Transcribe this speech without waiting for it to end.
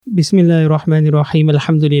Bismillahir Rahmanir Rahim.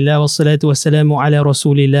 Alhamdulillah wassalatu wassalamu ala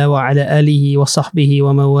Rasulillah wa ala alihi wa sahbihi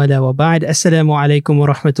wa mawala wa ba'd. Assalamu alaikum wa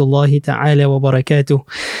rahmatullahi ta'ala wa barakatuh.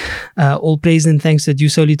 All praise and thanks are due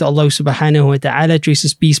solely to Allah subhanahu wa ta'ala.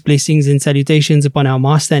 Choicest peace, blessings and salutations upon our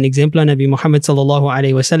master and exemplar Nabi Muhammad sallallahu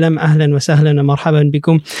alayhi wa sallam. Ahlan wa sahlan wa marhaban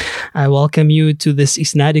bikum. I welcome you to this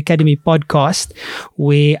Isnad Academy podcast,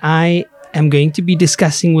 where I am going to be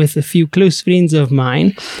discussing with a few close friends of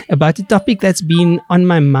mine about a topic that's been on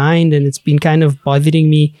my mind and it's been kind of bothering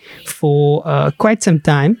me for quite some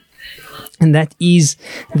time. And that is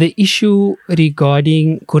the issue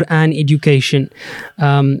regarding Quran education.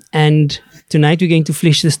 And tonight we're going to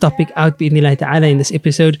flesh this topic out bi'idhnillah ta'ala in this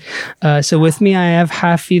episode. So with me I have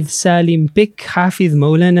Hafiz Salim Pick, Hafiz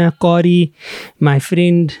Maulana Qari, my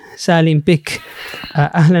friend Salim Pick.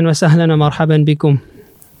 Ahlan wa sahlan wa marhaban bikum.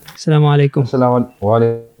 Assalamu alaikum. Wa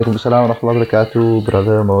alaikum assalam wa rahmatullahi wa barakatuh,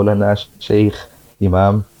 brother Maulana Sheikh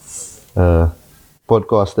Imam,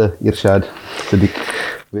 podcaster Irshad Siddiq.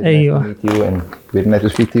 Very nice to meet you and very nice to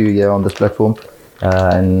speak to you here on this platform.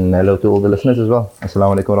 And hello to all the listeners as well.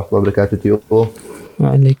 Assalamu alaikum wa rahmatullahi wa barakatuh to you all.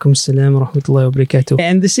 Wa alaikum assalam wa rahmatullahi wa barakatuh.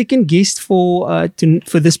 And the second guest for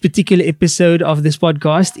this particular episode of this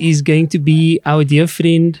podcast is going to be our dear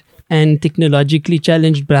friend and technologically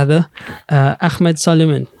challenged brother, Ahmed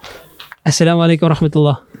Solomon. Assalamu alaikum wa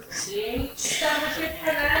rahmatullah.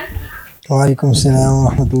 Wa alaikum assalam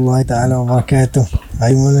wa rahmatullahi ta'ala wa barakatuh.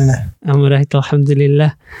 Hi, Maulana. I'm right,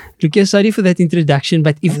 alhamdulillah. Look, yeah, sorry for that introduction,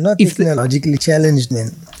 but I'm not technologically challenged,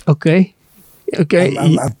 man. Okay.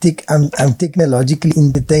 I'm technologically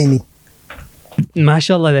entertaining.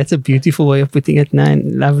 MashaAllah, that's a beautiful way of putting it,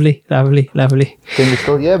 man. Lovely. Can you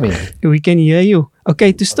still hear me? We can hear you.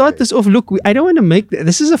 Okay, to start this off, look, I don't want to make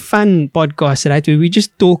this is a fun podcast, right? Where we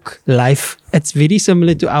just talk life. It's very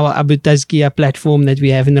similar to our Abu Tazkiyah platform that we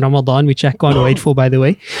have in Ramadan, which I can't wait for, by the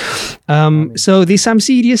way. So there's some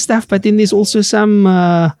serious stuff, but then there's also some,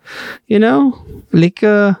 just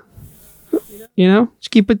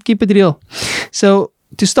keep it real. So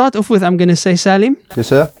to start off with, I'm going to say, Salim. Yes,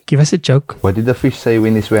 sir? Give us a joke. What did the fish say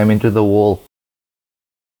when he swam into the wall?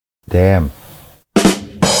 Damn.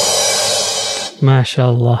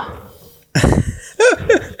 MashaAllah.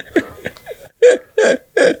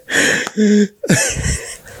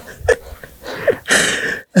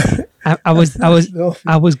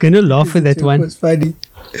 I was gonna laugh at that one. It was funny.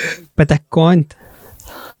 But I can't.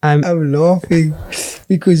 I'm laughing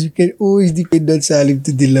because you can always depend on Salim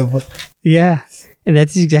to deliver. Yeah. And that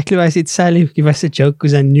is exactly why I said, Salim, give us a joke,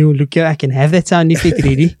 because I knew, look here, I can have that sound effect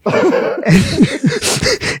ready.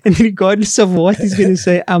 And regardless of what he's going to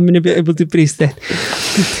say, I'm going to be able to press that.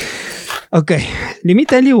 Okay, let me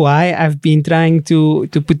tell you why I've been trying to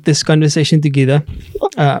put this conversation together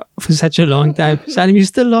for such a long time. Salim, you're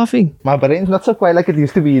still laughing. My brain's not so quiet like it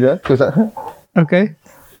used to be either. Okay.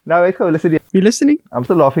 Now wait, listen. You listening? I'm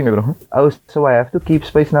still laughing, bro. Oh, so I have to keep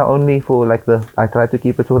space now only for I try to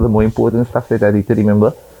keep it for the more important stuff that I need to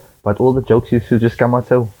remember. But all the jokes used to just come out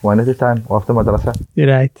so one at a time after madrasa. You're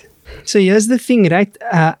right. So here's the thing, right?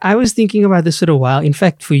 I was thinking about this for a while, in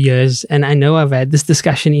fact, for years. And I know I've had this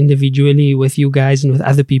discussion individually with you guys and with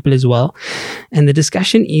other people as well. And the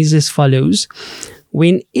discussion is as follows.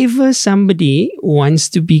 Whenever somebody wants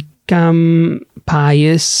to become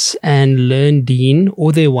pious and learn deen,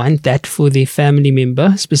 or they want that for their family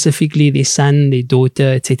member, specifically their son, their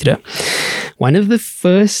daughter, etc., one of the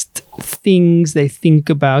first things they think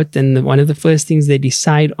about and one of the first things they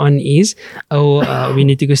decide on is, we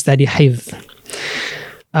need to go study hifz.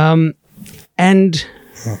 And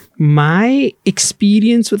my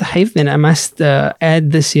experience with hifz, and I must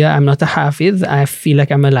add this here, I'm not a hafiz. I feel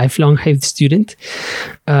like I'm a lifelong hifz student.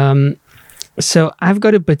 So I've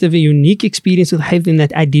got a bit of a unique experience with hifz in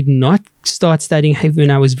that I did not start studying hifz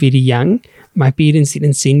when I was very young. My parents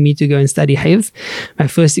didn't send me to go and study hifz. My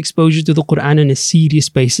first exposure to the Quran on a serious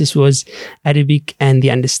basis was Arabic and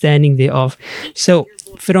the understanding thereof. So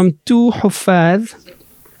from two huffaz,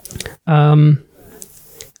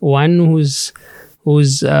 one who's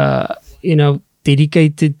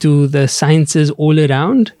dedicated to the sciences all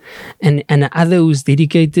around, and another who's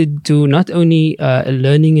dedicated to not only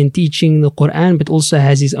learning and teaching the Quran, but also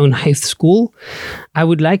has his own hifz school. I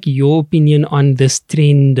would like your opinion on this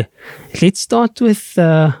trend. Let's start with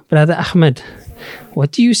Brother Ahmed.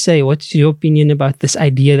 What do you say? What's your opinion about this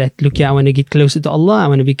idea that, look, I want to get closer to Allah, I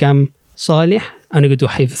want to become salih, I want to go to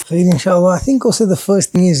hifz? Inshallah, I think also the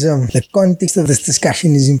first thing is the context of this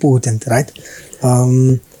discussion is important, right?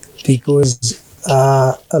 Because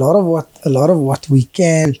a lot of what we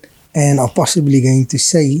can and are possibly going to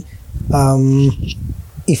say,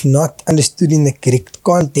 if not understood in the correct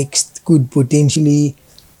context, could potentially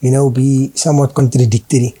be somewhat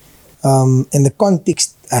contradictory. In the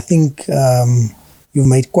context, I think you've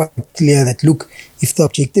made quite clear that, look, if the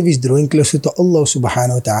objective is drawing closer to Allah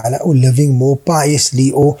subhanahu wa ta'ala, or living more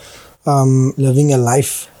piously, or living a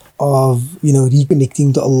life of,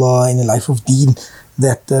 reconnecting to Allah in a life of deen,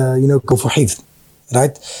 that, go for hifd,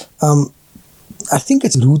 right? I think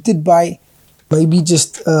it's rooted by maybe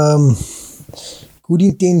just good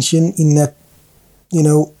intention in that,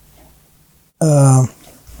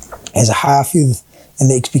 as a hafiz and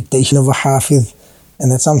the expectation of a hafiz. And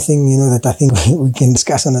that's something, that I think we can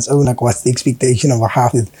discuss on its own, like what's the expectation of a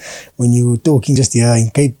hafiz when you're talking just here in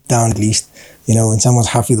Cape Town, at least, when someone's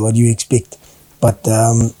hafiz, what do you expect? But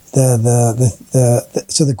so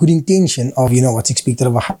the good intention of, what's expected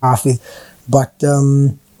of a hafiz, but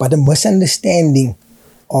a misunderstanding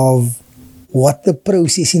of what the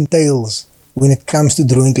process entails when it comes to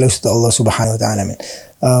drawing closer to Allah subhanahu wa ta'ala.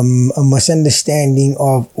 A misunderstanding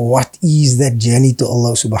of what is that journey to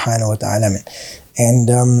Allah subhanahu wa ta'ala.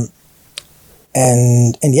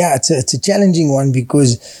 And yeah, it's a challenging one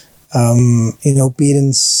because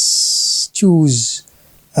parents choose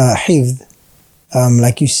hifd,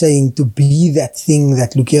 like you're saying, to be that thing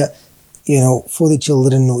that, look here, for the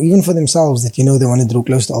children or even for themselves, that they want to draw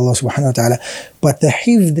close to Allah subhanahu wa ta'ala. But the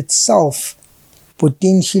hifd itself,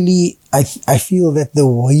 potentially, I feel that the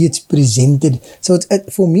way it's presented, so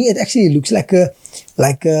for me it actually looks like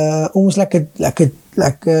almost like a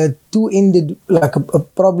two-ended, like a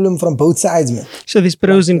problem from both sides, man. So there's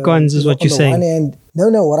pros and cons, is what you're saying. On the one hand,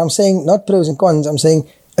 no, what I'm saying, not pros and cons, I'm saying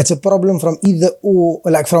it's a problem from either or,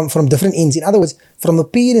 like from different ends. In other words, from a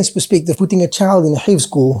parent's perspective, putting a child in a hifz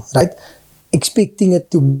school, right, expecting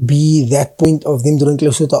it to be that point of them drawing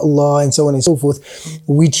closer to Allah and so on and so forth,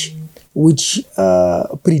 which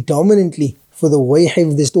predominantly, for the way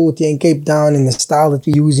hifz is taught here in Cape Town and the style that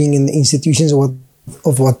we're using in the institutions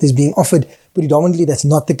of what is being offered, predominantly that's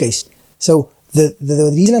not the case. So the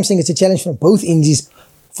reason I'm saying it's a challenge from both ends is,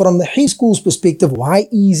 from the hifz school's perspective, why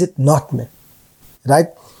is it not, man? Right?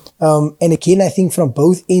 And again, I think from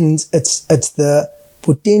both ends, it's the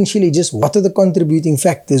potentially just what are the contributing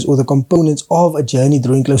factors or the components of a journey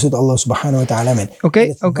drawing closer to Allah subhanahu wa ta'ala, man.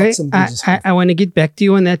 Okay. I want to get back to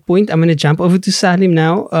you on that point. I'm going to jump over to Salim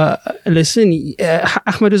now. Listen,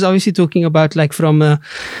 Ahmed was obviously talking about, like, from a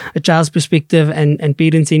child's perspective and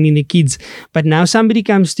parents sending the kids. But now somebody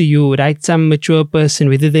comes to you, right? Some mature person,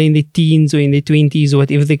 whether they're in their teens or in their 20s or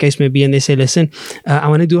whatever the case may be, and they say, listen, I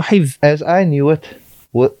want to do hifz. As I knew it,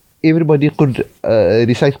 everybody could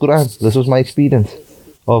recite Quran. This was my experience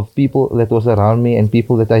of people that was around me and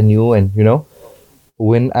people that I knew. And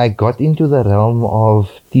when I got into the realm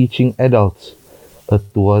of teaching adults, it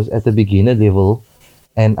was at the beginner level,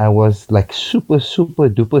 and I was like super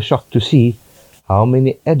duper shocked to see how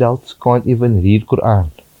many adults can't even read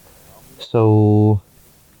Quran. So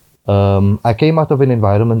I came out of an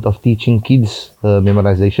environment of teaching kids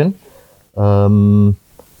memorization. I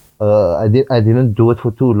didn't do it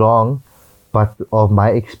for too long, but of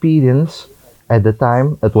my experience at the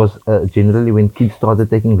time, it was generally when kids started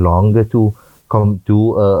taking longer to come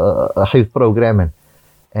do a hifz program.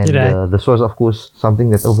 And this was, of course,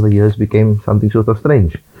 something that over the years became something sort of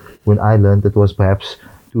strange. When I learned, it was perhaps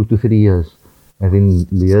 2 to 3 years. And then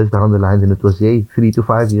years down the line, then it was 3 to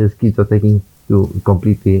 5 years kids are taking to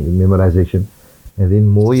complete the memorization. And then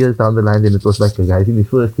more years down the line, then it was like a guy in the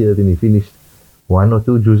first year, then he finished 1 or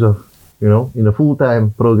 2 juz of, in a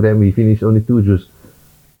full-time program, he finished only 2 juz.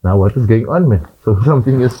 Now what is going on, man? So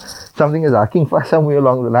something is hacking fast somewhere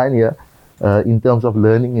along the line here, in terms of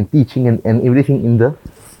learning and teaching and everything in the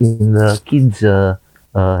kids'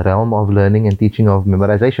 realm of learning and teaching of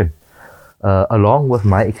memorization. Along with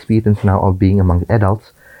my experience now of being among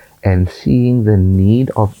adults and seeing the need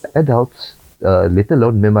of adults, let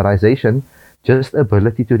alone memorization, just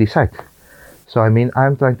ability to recite. So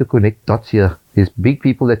I'm trying to connect dots here. There's big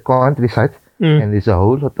people that can't recite. And there's a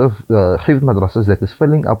whole lot of hifz madrasas that is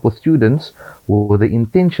filling up with students with the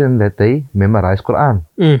intention that they memorize Quran.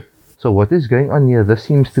 So what is going on here? This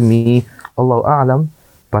seems to me, Allahu A'lam,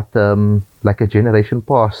 but like a generation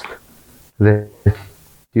past, that,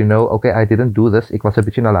 okay, I didn't do this, ek was 'n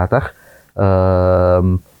bietjie nalatig.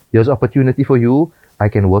 Here's opportunity for you. I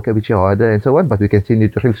can work a bit harder and so on, but we can send you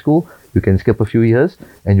to hifz school. You can skip a few years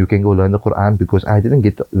and you can go learn the Quran because I didn't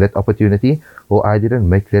get that opportunity, or I didn't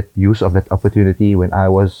make that use of that opportunity when I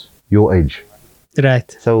was your age.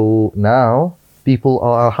 Right. So now people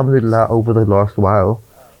are, alhamdulillah, over the last while,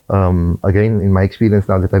 again, in my experience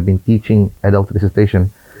now that I've been teaching adult recitation,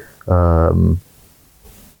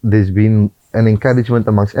 there's been an encouragement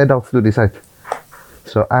amongst adults to recite.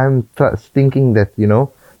 So I'm thinking that,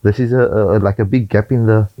 this is like a big gap in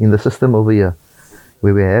the system over here,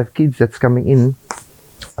 where we have kids that's coming in,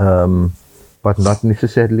 but not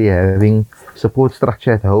necessarily having support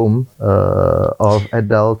structure at home of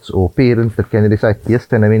adults or parents that can recite. Yes,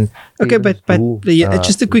 and I mean, okay, but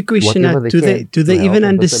just a quick question: do they even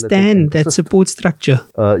understand that support structure?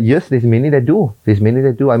 Yes, there's many that do.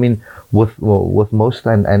 I mean, with most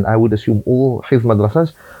and I would assume all Hifz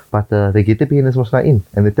madrasas, but they get the parents must not in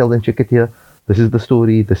and they tell them, check it here. This is the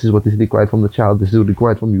story. This is what is required from the child. This is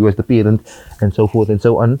required from you as the parent, and so forth and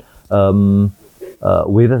so on.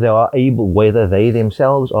 Whether they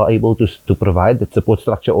themselves are able to provide that support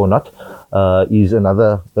structure or not is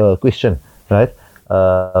another question, right?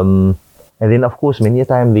 And then of course many a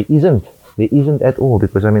time there isn't at all,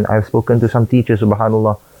 because I mean I've spoken to some teachers,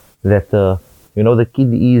 subhanallah, that the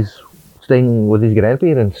kid is staying with his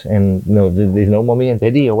grandparents and there's no mommy and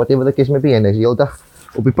daddy or whatever the case may be, and hy's heel dag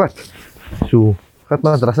op die pad. So gaat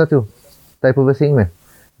madrasa toe type of a thing, man.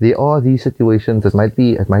 There are these situations. It might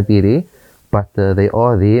be rare, but they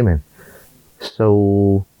are there, man.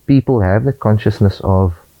 So people have that consciousness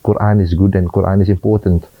of Quran is good and Quran is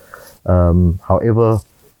important. However,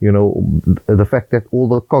 the fact that all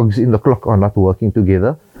the cogs in the clock are not working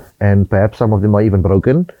together, and perhaps some of them are even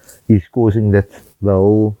broken, is causing that the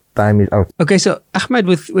whole time is out. Okay, so Ahmad,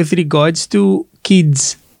 with regards to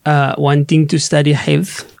kids wanting to study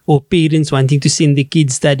Hifz, or parents wanting to send their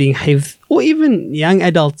kids studying Hifz, or even young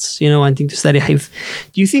adults, wanting to study Hifz,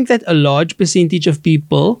 do you think that a large percentage of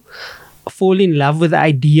people fall in love with the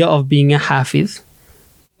idea of being a Hafiz,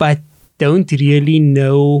 but don't really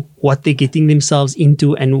know what they're getting themselves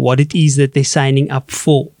into and what it is that they're signing up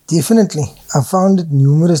for? Definitely. I've found it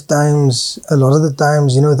numerous times, a lot of the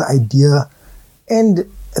times, the idea, and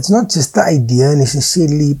it's not just the idea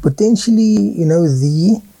necessarily, potentially,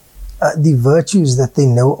 the virtues that they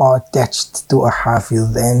know are attached to a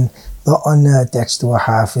Hafiz and the honor attached to a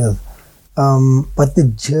Hafiz. But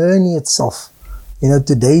the journey itself,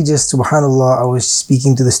 today just subhanAllah, I was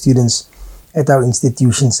speaking to the students at our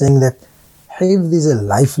institution saying that Hifz is a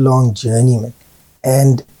lifelong journey, man.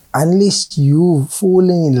 And unless you've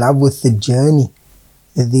fallen in love with the journey,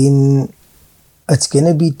 then it's going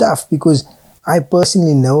to be tough, because I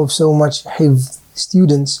personally know of so much Hifz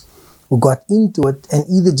students who got into it and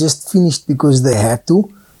either just finished because they had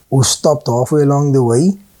to, or stopped halfway along the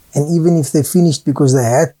way. And even if they finished because they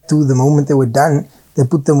had to, the moment they were done, they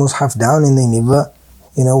put the mushaf down and they never,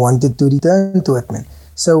 wanted to return to it, man.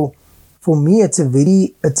 So for me, it's a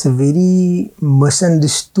very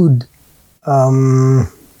misunderstood, I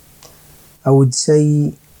would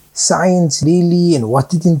say, science really, and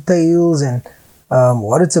what it entails and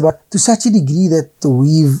what it's about, to such a degree that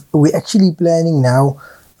we're actually planning now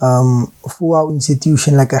for our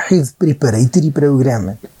institution like a Hifz preparatory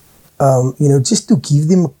program, just to give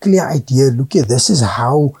them a clear idea. Look at this is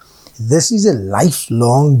a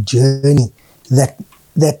lifelong journey. That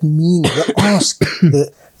means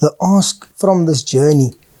the ask from this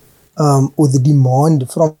journey, or the demand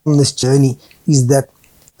from this journey, is that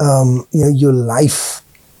your life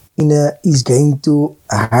is going to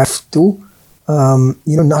have to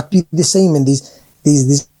not be the same, and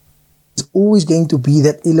there's always going to be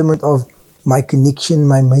that element of my connection,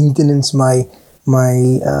 my maintenance, my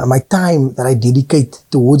time that I dedicate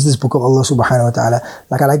towards this book of Allah subhanahu wa ta'ala.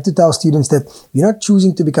 Like I like to tell students that you're not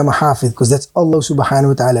choosing to become a Hafiz because that's Allah subhanahu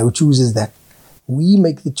wa ta'ala who chooses that. We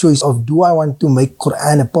make the choice of, do I want to make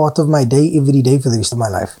Quran a part of my day every day for the rest of my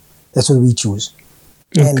life? That's what we choose.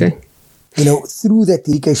 Okay. And through that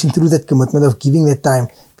dedication, through that commitment of giving that time,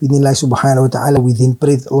 bi'idhnillah subhanahu wa ta'ala, we then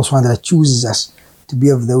pray that Allah subhanahu wa ta'ala chooses us to be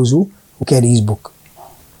of those who carry His book.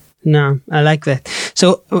 No, I like that.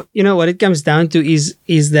 So what it comes down to is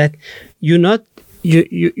that you're not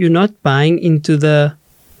buying into the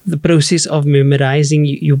process of memorizing.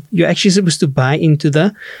 You're actually supposed to buy into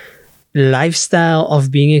the lifestyle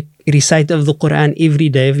of being a reciter of the Quran every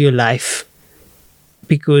day of your life,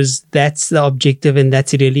 because that's the objective, and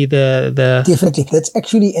that's really the definitely,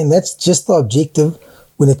 that's just the objective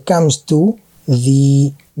when it comes to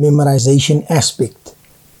the memorization aspect.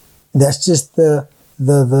 That's just the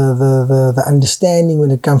understanding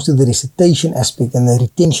when it comes to the recitation aspect and the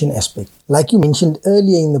retention aspect. Like you mentioned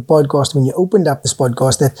earlier in the podcast, when you opened up this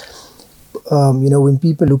podcast, that when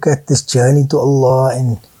people look at this journey to Allah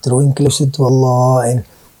and drawing closer to Allah, and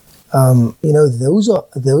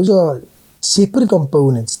those are separate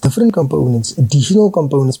components, different components, additional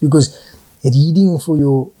components, because reading for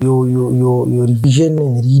your revision,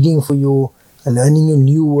 and reading for your learning your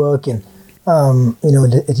new work, and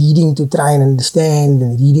reading to try and understand,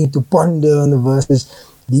 and reading to ponder on the verses,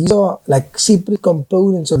 these are like separate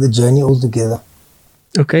components of the journey altogether.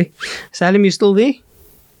 Okay. Salim, you still there?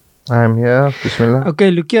 I'm here. Bismillah.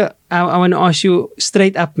 Okay, look here. I want to ask you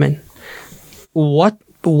straight up, man. What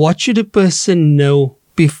should a person know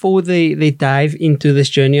before they dive into this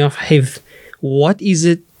journey of hifz? What is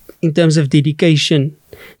it in terms of dedication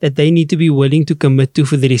that they need to be willing to commit to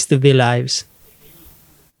for the rest of their lives?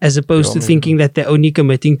 As opposed to thinking that they're only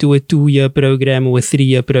committing to a 2-year program or a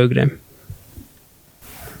 3-year program.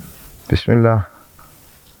 Bismillah.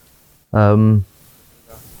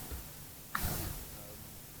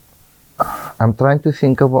 I'm trying to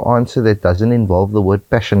think of an answer that doesn't involve the word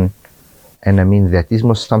passion. And I mean, that is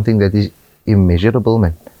most something that is immeasurable,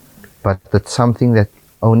 man. But that's something that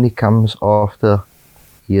only comes after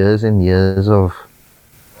years and years of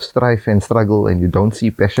strife and struggle, and you don't see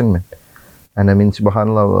passion, man. And I mean,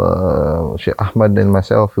 subhanAllah, Sheikh Ahmad and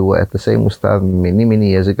myself, we were at the same ustad many, many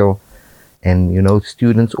years ago. And, you know,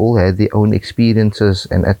 students all had their own experiences.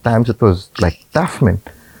 And at times it was like tough, man.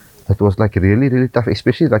 It was like really, really tough,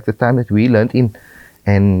 especially like the time that we learned in.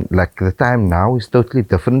 And like the time now is totally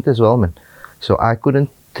different as well, man. So I couldn't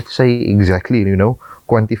say exactly, you know,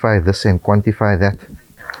 quantify this and quantify that.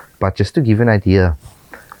 But just to give an idea,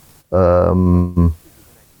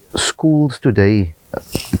 schools today,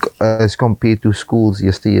 as compared to schools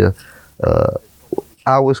yesteryear,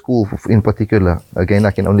 our school in particular, again,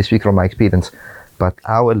 I can only speak from my experience, but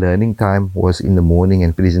our learning time was in the morning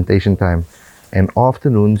and presentation time. And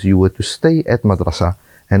afternoons, you were to stay at madrasa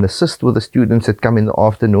and assist with the students that come in the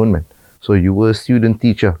afternoon, man. So you were a student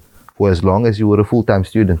teacher for as long as you were a full-time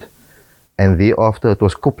student. And thereafter, it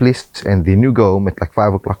was couplets, and then you go home at like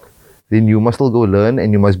 5 o'clock. Then you must still go learn,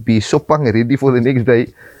 and you must be sopang ready for the next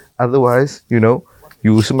day. Otherwise, you know,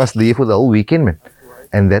 you must leave for the whole weekend, man.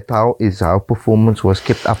 And that is how performance was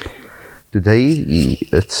kept up. Today,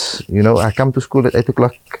 it's, you know, I come to school at 8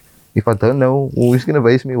 o'clock. If I don't know, who's going to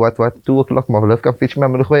raise me, 2 o'clock, my love come fetch me,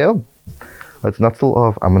 I'm going to go home. It's not still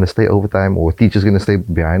off, I'm going to stay overtime, or teacher's going to stay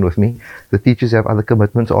behind with me. The teachers have other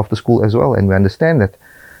commitments after school as well, and we understand that.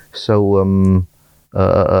 So, in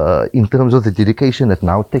terms of the dedication, it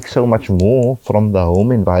now takes so much more from the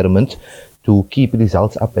home environment to keep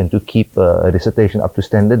results up and to keep recitation up to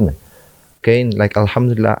standard, man. Okay, like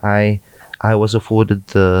alhamdulillah, I was afforded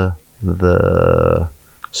the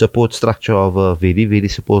support structure of a very, very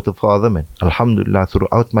supportive father, man. Alhamdulillah,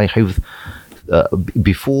 throughout my hifz,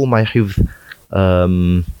 before my hifz,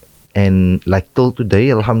 and like till today,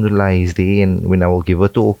 alhamdulillah, he's there. And when I will give a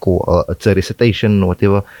talk or it's a recitation or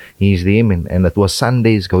whatever, he's there, man. And it was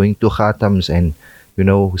Sundays going to khatams and, you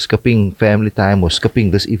know, skipping family time or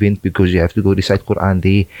skipping this event because you have to go recite Quran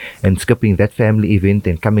there, and skipping that family event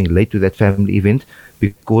and coming late to that family event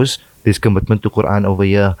because there's commitment to Quran over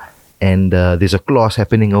here. And there's a class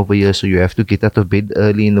happening over here, so you have to get out of bed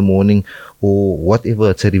early in the morning or whatever.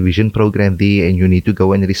 It's a revision program there, and you need to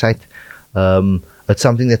go and recite. It's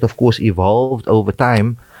something that, of course, evolved over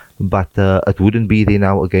time, but it wouldn't be there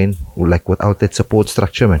now again, like without that support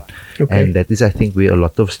structure, man. Okay. And that is, I think, where a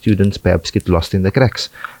lot of students perhaps get lost in the cracks.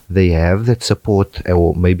 They have that support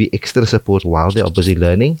or maybe extra support while they are busy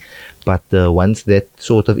learning, but once that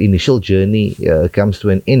sort of initial journey comes to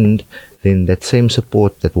an end, then that same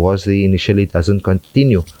support that was there initially doesn't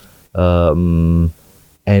continue. And,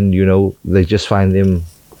 you know, they just find them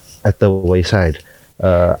at the wayside.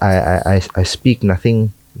 I speak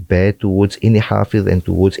nothing bad towards any hafiz and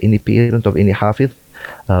towards any parent of any hafiz.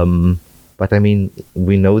 But I mean,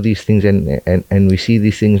 we know these things and we see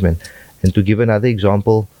these things, man. And to give another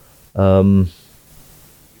example, Allahumma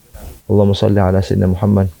salli ala Sayyidina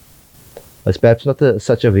Muhammad. It's perhaps not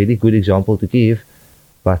such a very good example to give,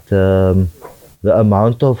 but the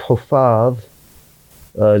amount of huffaz,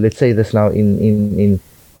 let's say this now in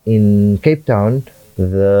Cape Town,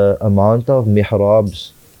 the amount of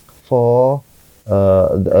mihrabs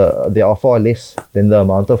they are far less than the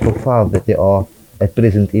amount of huffaz that they are at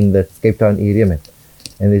present in the Cape Town area, man.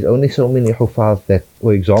 And there's only so many huffaz that,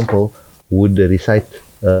 for example, would recite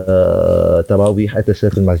Taraweeh at a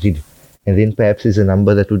certain masjid. And then perhaps there's a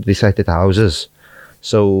number that would recite at houses.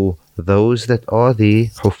 So those that are the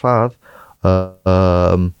huffaz,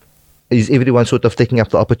 is everyone sort of taking up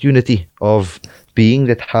the opportunity of being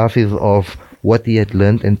that hafiz of what he had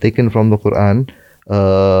learned and taken from the Quran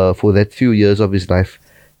for that few years of his life?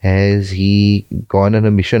 Has he gone on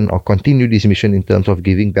a mission or continued his mission in terms of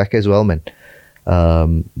giving back as well, man?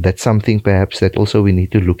 That's something perhaps that also we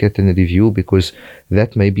need to look at and review, because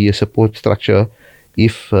that may be a support structure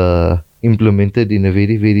if implemented in a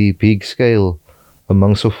very, very big scale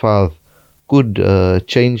among Sufad, could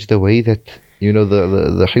change the way that, you know,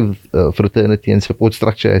 the fraternity and support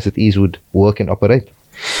structure as it is would work and operate.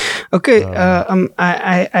 Okay,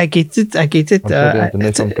 I get it. I get it. I'm sorry, I don't know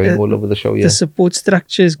if I'm going all over the show here. The support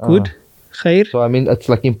structure is good. Khair. So I mean, it's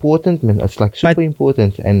like important, man. It's like super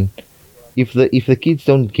important. And if the kids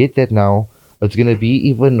don't get that now, it's gonna be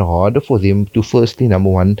even harder for them to firstly, number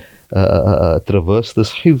one, traverse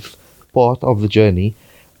this hifz part of the journey,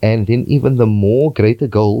 and then even the more greater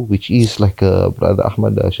goal, which is like Brother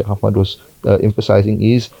Ahmad, Sheikh Ahmad was emphasizing,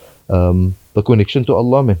 is the connection to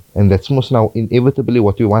Allah, man. And that's most now inevitably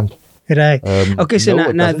what we want. Right. Okay. So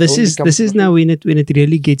now this is now when it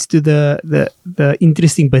really gets to the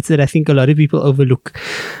interesting bits that I think a lot of people overlook.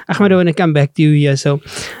 Ahmad, I want to come back to you here. So,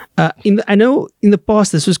 I know in the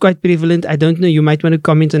past this was quite prevalent. I don't know. You might want to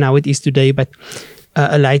comment on how it is today. But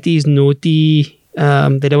a lighty is naughty.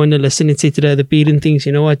 They don't want to listen, etc. The parent thinks,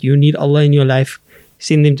 you know what, you need Allah in your life.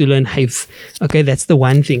 Send them to learn hifz. Okay, that's the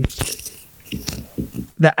one thing.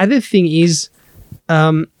 The other thing is,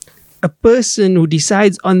 a person who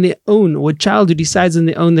decides on their own, or a child who decides on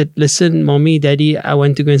their own that, listen, mommy, daddy, I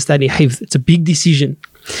want to go and study hifz. It's a big decision.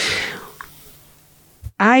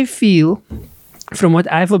 I feel, from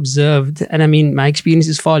what I've observed, and I mean, my experience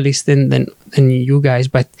is far less than you guys,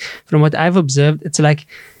 but from what I've observed, it's like,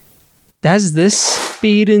 does this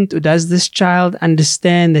parent or does this child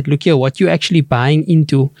understand that, look here, what you're actually buying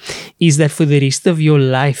into is that for the rest of your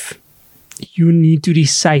life, you need to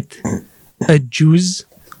recite a juz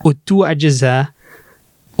or 2 ajaza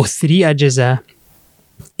or 3 ajaza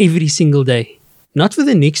every single day. Not for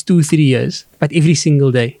the next 2-3 years, but every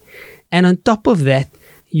single day. And on top of that,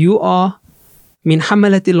 you are min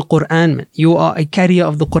hamalatil Quran. You are a carrier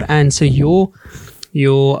of the Quran. So your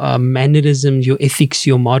mannerisms, your ethics,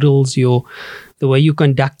 your models, the way you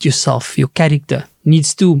conduct yourself, your character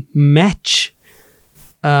needs to match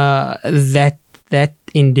that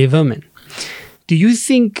endeavorment. Do you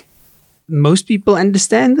think most people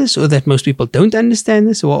understand this, or that most people don't understand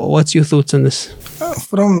this? Or what's your thoughts on this?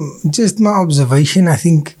 From just my observation, I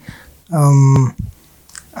think a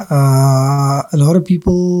lot of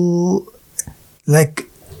people, like,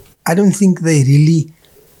 I don't think they really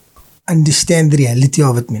understand the reality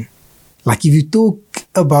of it, man. Like, if you talk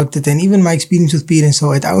about it, and even my experience with parents,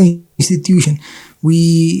 so at our institution,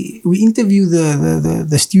 we interview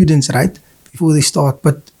the students, right, before they start,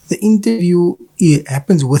 but the interview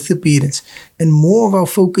happens with the parents, and more of our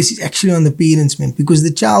focus is actually on the parents, man, because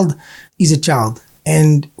the child is a child,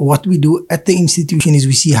 and what we do at the institution is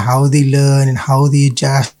we see how they learn and how they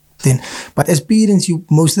adjust. But as parents, you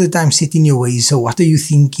most of the time sit in your ways. So what are you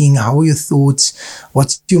thinking? How are your thoughts?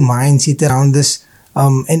 What's your mindset around this?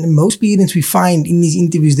 And most parents, we find in these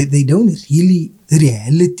interviews that they don't really the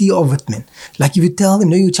reality of it, man. Like, if you tell them,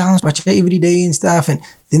 no, you challenge bacha every day and stuff, and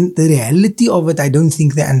then the reality of it, I don't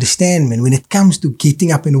think they understand, man. When it comes to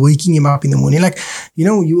getting up and waking him up in the morning, like, you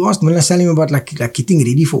know, you asked Mullah Salim about like getting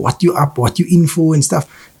ready for what you up, what you in for and stuff.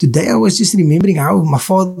 Today I was just remembering how my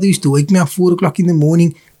father used to wake me up 4 o'clock in the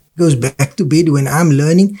morning, goes back to bed when I'm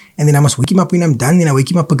learning, and then I must wake him up when I'm done, then I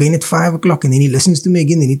wake him up again at 5 o'clock, and then he listens to me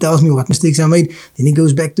again, then he tells me what mistakes I made, then he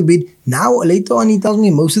goes back to bed. Now later on he tells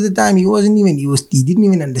me most of the time he didn't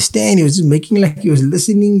even understand, he was just making like he was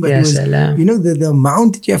listening, but yes, he was, you know, the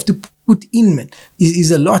amount that you have to put in, man,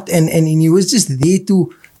 is a lot, and he was just there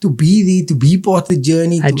to be there, to be part of the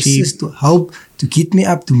journey, to assist, to help, to get me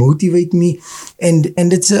up, to motivate me, and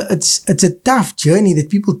it's a tough journey that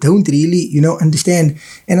people don't really, you know, understand.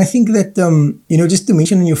 And I think that you know, just to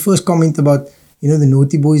mention on your first comment about, you know, the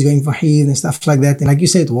naughty boys going for hifz and stuff like that, and like you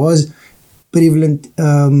said, it was prevalent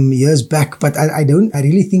years back, but I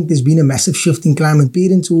really think there's been a massive shift in climate.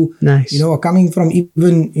 Parents who, you know, are coming from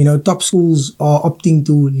even, you know, top schools are opting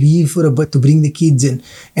to leave for a bit to bring the kids in,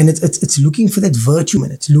 and it's looking for that virtue,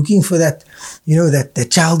 man. It's looking for that, you know,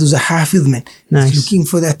 that child who's a hafiz, man. It's looking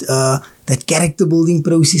for that that character building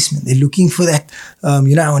process, man. They're looking for that,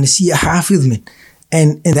 you know, I want to see a hafiz, man,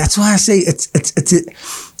 and that's why I say it's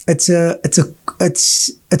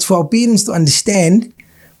for our parents to understand.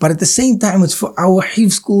 But at the same time, it's for our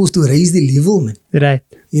hifz schools to raise the level, man. Right.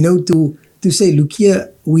 You know, to say, look here,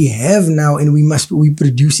 we have now, and we're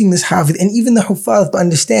producing this hafid. And even the huffaz to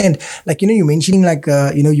understand, like, you know, you're mentioning like,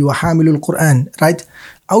 you know, you are hamilul Quran, right?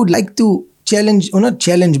 I would like to challenge, or not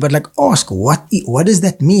challenge, but like ask, what does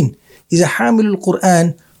that mean? Is a hamilul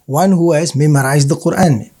Quran one who has memorized the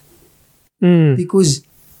Quran, man? Because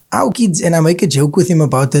our kids, and I make a joke with him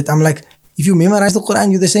about it, I'm like, if you memorize the Quran,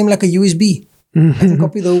 you're the same like a USB. I can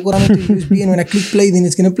copy the whole Quran into USB, and when I click play, then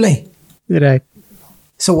it's going to play. Right.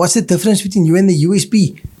 So what's the difference between you and the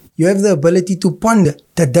USB? You have the ability to ponder,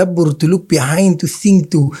 tadabbur, to look behind, to think,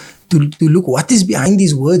 to look what is behind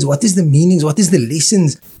these words, what is the meanings, what is the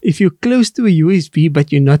lessons. If you're close to a USB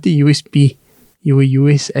but you're not a USB, you were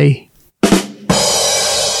USA.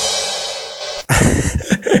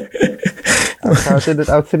 I shouted it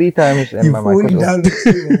out 3 times and You're my mic was falling off. down the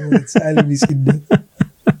stairs. It's silently sitting.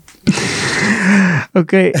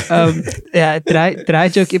 Okay. Yeah, try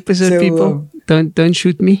joke episode, So, people. Don't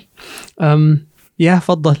shoot me. Yeah,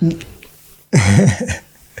 faddal.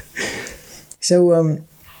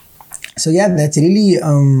 So yeah, that's really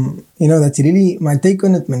that's really my take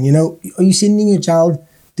on it, man. Are you sending your child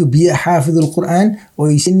to be a Hafidh al-Quran, or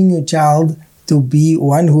are you sending your child to be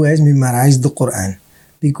one who has memorized the Quran?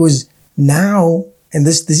 Because now, and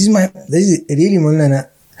this is really, Maulana,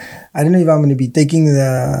 I don't know if I'm going to be taking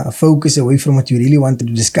the focus away from what you really wanted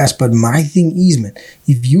to discuss, but my thing is, man,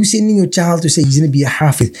 if you sending your child to say he's going to be a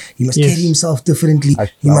Hafidh, he must carry himself differently.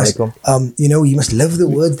 He must, he must love the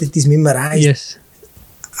words that he's memorized. Yes.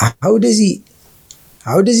 How does he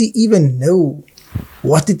even know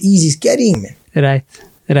what it is he's carrying, man?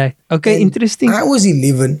 Right. Okay, and interesting. I was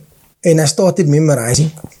 11 and I started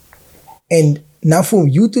memorizing. And now for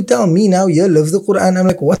you to tell me now, you love the Quran, I'm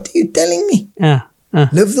like, what are you telling me?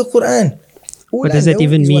 Love the Quran. What does that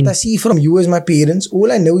even mean? What I see from you as my parents. All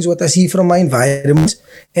I know is what I see from my environment.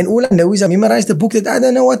 And all I know is I memorized a book that I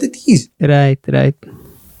don't know what it is. Right.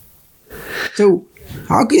 So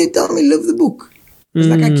how can you tell me love the book? It's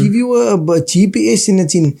like I give you a GPS and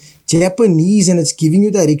it's in Japanese and it's giving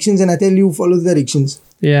you directions and I tell you follow the directions.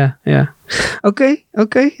 Yeah. Okay.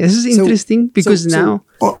 This is interesting because now...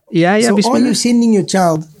 So Bismillah. are you sending your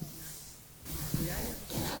child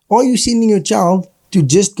to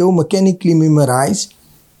just go mechanically memorize?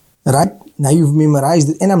 Right? Now you've memorized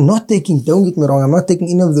it. And don't get me wrong, I'm not taking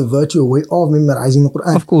any of the virtue away of memorizing the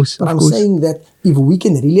Quran. Of course. But I'm saying that if we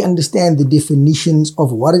can really understand the definitions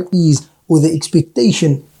of what it is, or the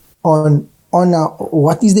expectation on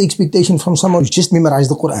what is the expectation from someone who's just memorized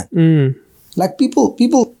the Quran. Like people,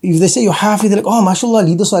 if they say you're Hafidh, they're like, oh, mashallah,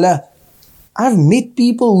 lead the salah. I've met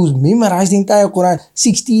people who's memorized the entire Quran,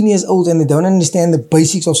 16 years old, and they don't understand the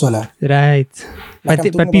basics of salah. Right.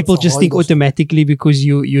 But people just think automatically because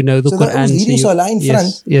you know the Quran. So who's leading salah in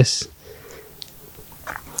front.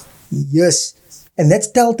 Yes. And that's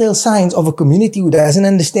telltale signs of a community who doesn't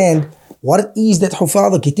understand what it is that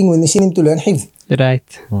Hufadh are getting when they send him to learn Hifz.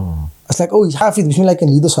 Right. It's like, oh, he's Hafidh, Bismillah, can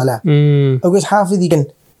lead the salah. Okay, he's Hafidh, he can,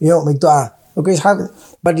 make dua. Okay, he's Hafidh.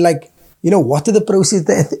 But what are the process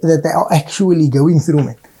that they are actually going through,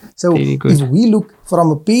 man? So if we look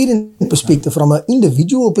from a parent perspective, from an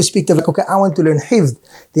individual perspective, like, okay, I want to learn Hifz,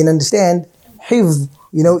 then understand Hifz,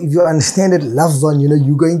 if you understand it, lafzan,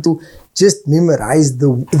 you're going to just memorize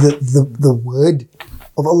the word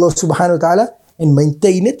of Allah subhanahu wa ta'ala and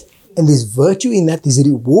maintain it. And there's virtue in that, there's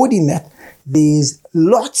reward in that, there's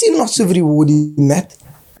lots and lots of reward in that.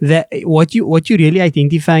 What you're really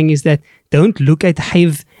identifying is that don't look at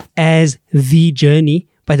Hifz as the journey,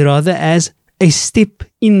 but rather as a step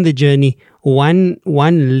in the journey, one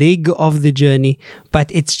leg of the journey, but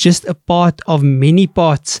it's just a part of many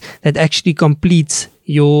parts that actually completes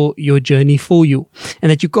your journey for you. And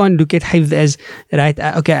that you can't look at Hifz as, right,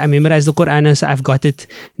 okay, I memorized the Quran, so I've got it.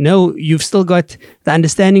 No, you've still got the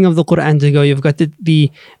understanding of the Quran to go, you've got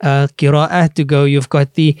the qira'ah to go, you've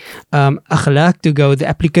got the akhlaq to go, the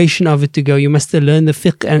application of it to go. You must still learn the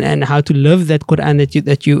fiqh and how to live that Quran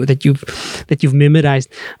that you've memorized.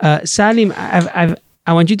 Salim,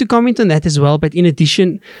 I want you to comment on that as well, but in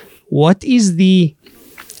addition, what do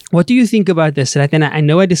you think about this, right? And I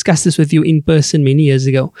know I discussed this with you in person many years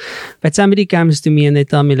ago, but somebody comes to me and they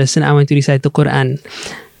tell me, listen, I want to recite the Quran.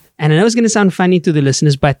 And I know it's going to sound funny to the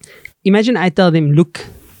listeners, but imagine I tell them, look,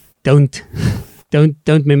 don't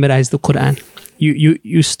memorize the Quran.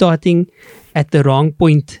 You're starting at the wrong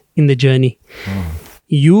point in the journey.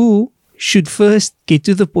 You should first get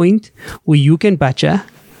to the point where you can bacha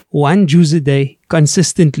 1 juz a day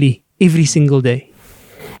consistently every single day.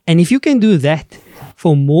 And if you can do that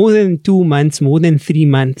for more than 2 months, more than 3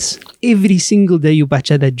 months, every single day you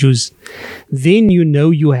bacha that juz, then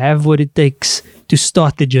you have what it takes to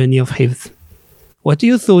start the journey of Hifz. What are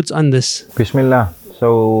your thoughts on this? Bismillah.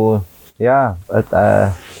 So, yeah,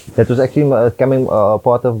 that was actually coming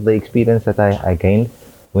part of the experience that I gained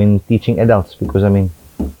when teaching adults, because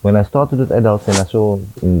when I started with adults and I saw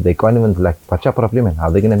they can't even bacha properly, man, how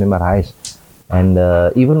are they going to memorize? And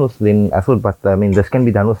even with then I thought, but this can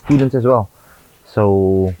be done with students as well.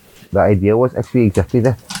 So the idea was actually exactly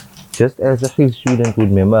that. Just as a Hifz student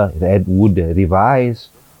would revise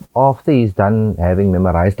after he's done having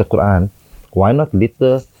memorized the Quran, why not let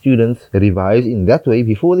the students revise in that way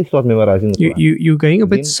before they start memorizing the Quran? You're going a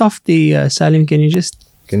bit soft there, Salim. Can you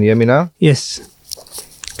hear me now? Yes.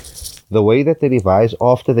 the way that they revise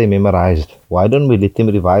after they memorized, why don't we let them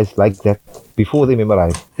revise like that before they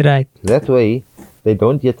memorize? Right. That way, they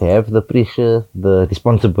don't yet have the pressure, the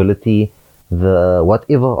responsibility, the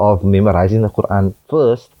whatever of memorizing the Quran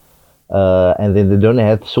first, and then they don't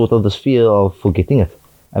have sort of this fear of forgetting it.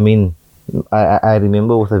 I mean, I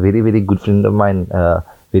remember with a very, very good friend of mine,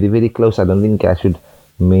 very, very close. I don't think I should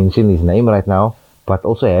mention his name right now, but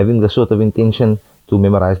also having the sort of intention to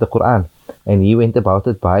memorize the Quran. And he went about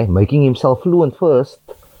it by making himself fluent first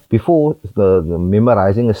before the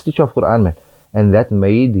memorizing a stitch of Quran, man. And that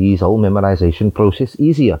made his whole memorization process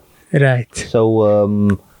easier. Right.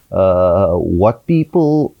 So, what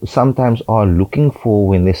people sometimes are looking for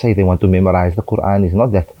when they say they want to memorize the Quran is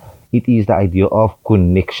not that. It is the idea of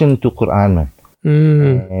connection to Quran, man.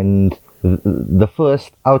 And the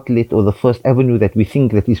first outlet or the first avenue that we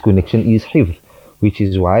think that is connection is hifz, which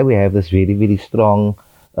is why we have this very, very strong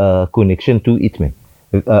connection to it, man.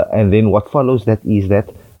 And then what follows that is that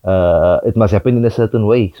it must happen in a certain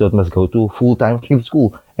way. So it must go to full-time hifz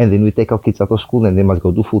school. And then we take our kids out of school and they must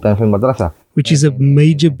go to full-time hifz madrasa. Which is a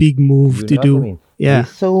major big move to do. What I mean? Yeah.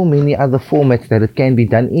 There's so many other formats that it can be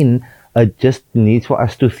done in. It just needs for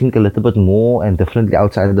us to think a little bit more and differently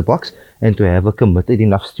outside of the box, and to have a committed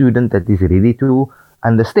enough student that is ready to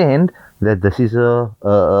understand that this is a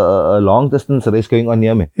long distance race going on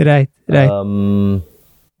here, man. Right.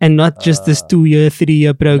 And not just this 2-year,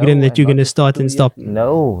 3-year program that you're going to start and stop.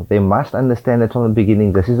 No, they must understand that from the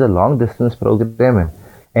beginning. This is a long distance program, man.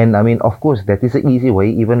 And I mean, of course, that is an easy way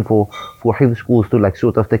even for hifz schools to like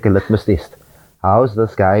sort of take a litmus test. How's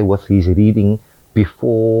this guy with his reading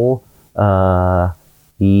before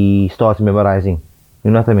he starts memorizing?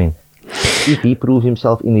 You know what I mean? If he proves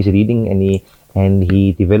himself in his reading and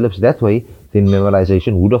he develops that way, then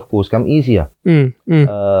memorization would of course come easier.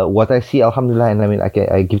 What I see, alhamdulillah, and I mean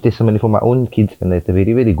I give testimony for my own kids, and it's a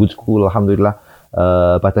very, very good school, alhamdulillah.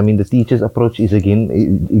 But I mean the teacher's approach is again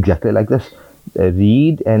exactly like this.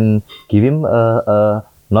 Read and give him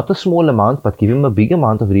not a small amount, but give him a big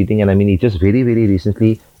amount of reading. And I mean he just very, very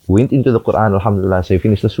recently went into the Quran, alhamdulillah. So he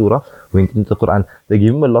finished the surah, went into the Quran. They give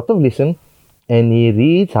him a lot of lesson, and he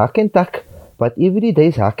reads hak and tak, but every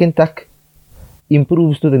day's hak and tak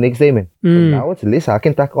improves to the next day, man. So now it's less hak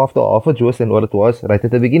and tak after half a juz than what it was right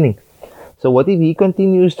at the beginning. So what if he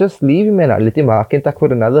continues? Just leave him and let him hak and tak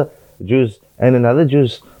for another juz and another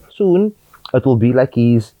juz. Soon it will be like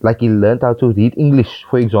he learned how to read English,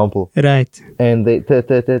 for example. Right. And they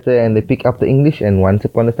and they pick up the English, and once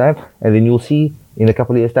upon a time, and then you'll see in a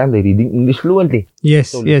couple of years' time they're reading English fluently. Yes.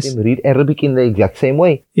 So let them read Arabic in the exact same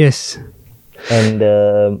way. Yes. And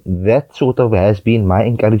that sort of has been my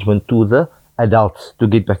encouragement to the adults, to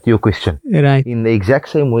get back to your question. Right. In the exact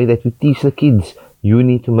same way that we teach the kids, you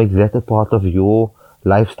need to make that a part of your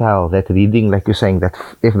lifestyle. That reading, like you're saying, that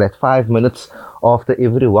if that 5 minutes after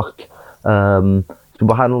every waqt,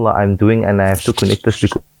 subhanallah, I'm doing, and I have to connect this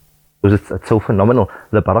because it's so phenomenal.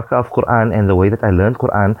 The barakah of Quran and the way that I learned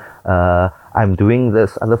Quran. I'm doing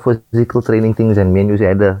this other physical training things, and me and you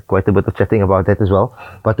had quite a bit of chatting about that as well.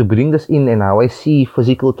 But to bring this in and how I see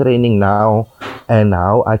physical training now, and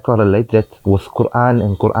how I correlate that with Quran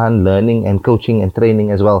and Quran learning and coaching and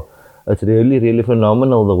training as well. It's really, really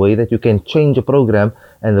phenomenal the way that you can change a program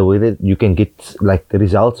and the way that you can get like the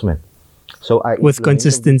results, man. So with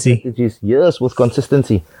consistency. Yes, with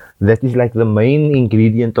consistency. That is like the main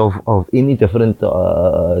ingredient of any different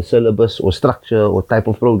syllabus or structure or type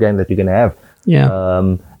of program that you're going to have.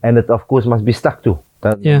 Yeah. And it, of course, must be stuck to.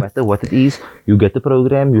 No matter what it is, you get the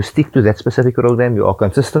program, you stick to that specific program, you are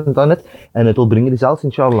consistent on it, and it will bring results,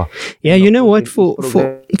 inshallah. Yeah, you know what? For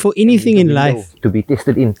anything in life, to be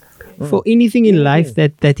tested in. For anything in life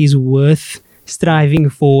that is worth striving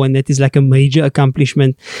for, and that is like a major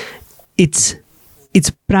accomplishment, its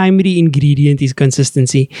primary ingredient is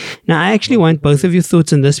consistency. Now, I actually want both of your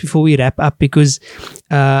thoughts on this before we wrap up, because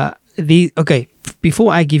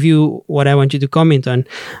before I give you what I want you to comment on,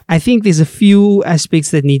 I think there's a few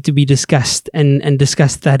aspects that need to be discussed and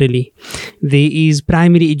discussed thoroughly. There is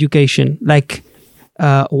primary education, like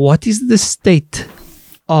what is the state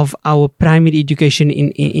of our primary education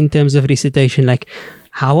in terms of recitation? Like,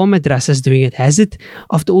 how are madrasas doing it? Has it,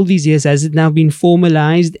 after all these years, has it now been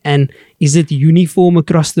formalized, and is it uniform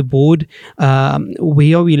across the board?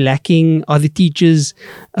 Where are we lacking? Are the teachers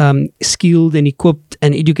skilled and equipped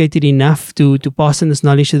and educated enough to pass on this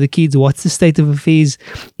knowledge to the kids? What's the state of affairs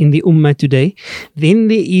in the ummah today? Then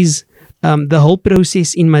there is the whole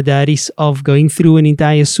process in madaris of going through an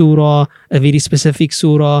entire surah, a very specific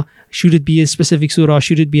surah. Should it be a specific surah?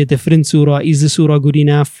 Should it be a different surah? Is the surah good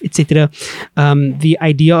enough? Etc. The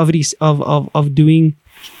idea of doing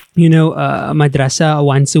madrasa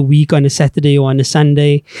once a week on a Saturday or on a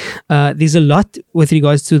Sunday. There's a lot with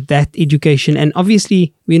regards to that education. And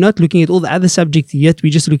obviously, we're not looking at all the other subjects yet.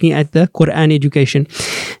 We're just looking at the Quran education.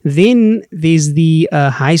 Then there's the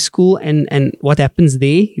high school and what happens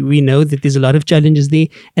there. We know that there's a lot of challenges there.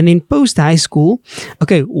 And then post high school,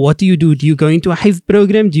 okay, what do? Do you go into a Hifz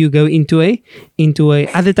program? Do you go into a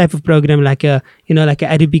other type of program like a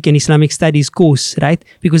Arabic and Islamic studies course, right?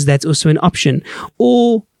 Because that's also an option.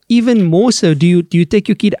 Or even more so, do you take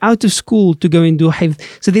your kid out of school to go and do Hifz?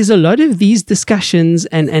 So there's a lot of these discussions,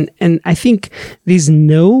 and I think there's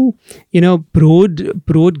no broad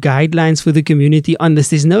guidelines for the community on this.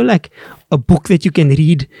 There's no like a book that you can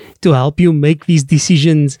read to help you make these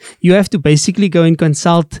decisions. You have to basically go and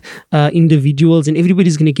consult individuals, and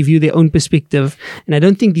everybody's going to give you their own perspective. And I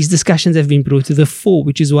don't think these discussions have been brought to the fore,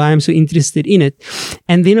 which is why I'm so interested in it.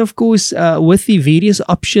 And then, of course, with the various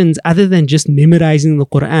options, other than just memorizing the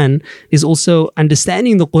Quran, there's also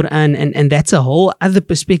understanding the Quran, and that's a whole other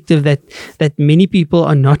perspective that many people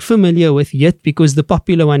are not familiar with yet, because the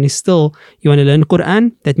popular one is still, you want to learn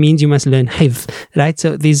Quran, that means you must learn Hifz, right?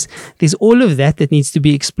 So there's all of that needs to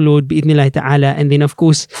be explored, bi'idhnillah ta'ala. And then, of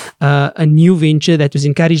course, a new venture that was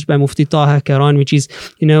encouraged by Mufti Taha Karan, which is,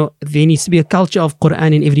 there needs to be a culture of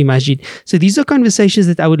Quran in every masjid. So these are conversations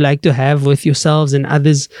that I would like to have with yourselves and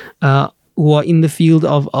others who are in the field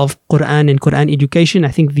of Quran and Quran education.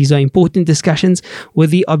 I think these are important discussions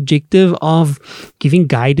with the objective of giving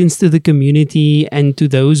guidance to the community and to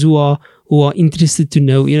those who are interested to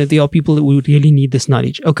know, there are people who really need this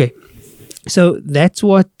knowledge. Okay. So that's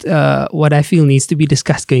what I feel needs to be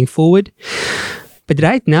discussed going forward. But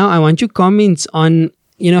right now, I want your comments on,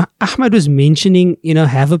 Ahmad was mentioning,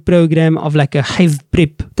 have a program of like a Hifz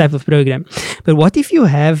prep type of program. But what if you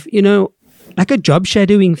have, like a job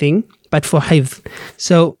shadowing thing, but for Hifz?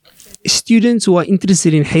 So students who are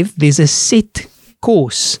interested in Hifz, there's a set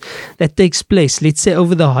course that takes place, let's say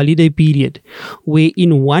over the holiday period, where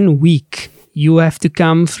in 1 week, you have to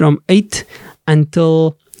come from 8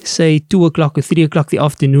 until say 2 o'clock or 3 o'clock the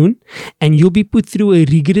afternoon, and you'll be put through a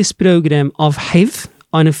rigorous program of Hifz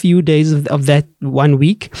on a few days of that 1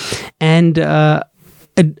 week. And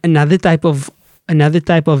another type of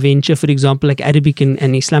venture, for example, like Arabic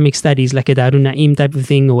and Islamic studies, like a Darun Naim type of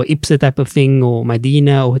thing, or IPSA type of thing, or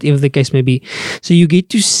Medina, or whatever the case may be. So you get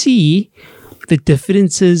to see the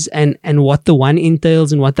differences and what the one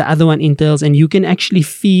entails and what the other one entails, and you can actually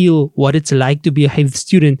feel what it's like to be a Hifz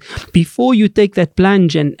student before you take that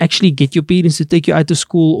plunge and actually get your parents to take you out of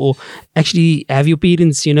school, or actually have your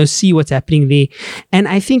parents see what's happening there. And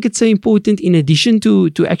I think it's so important, in addition to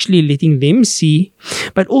actually letting them see,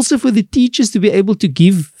 but also for the teachers to be able to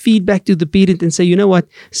give feedback to the parent and say, you know what,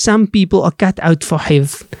 some people are cut out for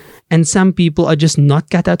Hifz, and some people are just not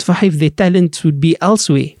cut out for Hifz. Their talent would be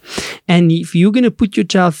elsewhere. And if you're going to put your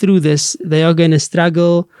child through this, they are going to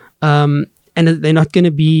struggle, and they're not going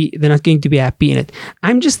to be happy in it.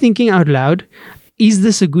 I'm just thinking out loud, is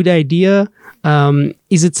this a good idea?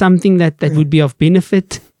 Is it something that would be of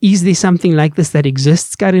benefit? Is there something like this that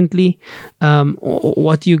exists currently? Or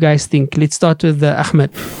what do you guys think? Let's start with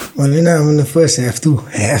Ahmed. Well, I'm going to first have to.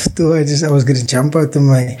 I was going to jump out of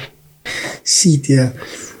my seat here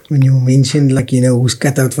when you mentioned, who's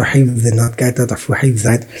cut out for Hifz and not cut out for Hifz,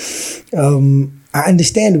 right? I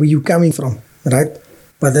understand where you're coming from, right?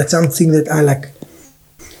 But that's something that I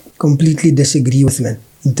completely disagree with, man,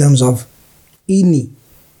 in terms of in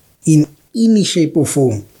any shape or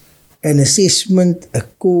form, an assessment, a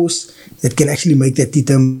course that can actually make that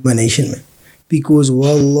determination, man. Because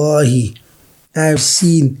wallahi, I've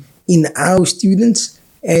seen in our students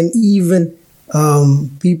and even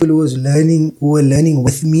people who were learning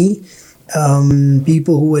with me,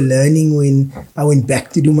 people who were learning when I went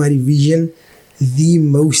back to do my revision, the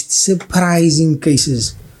most surprising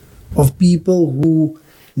cases of people who,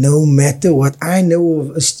 no matter what, I know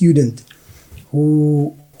of a student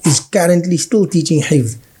who is currently still teaching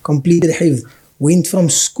Hifz, completed Hifz, went from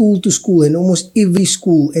school to school, and almost every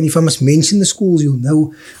school, and if I must mention the schools, you'll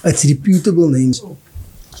know it's reputable names,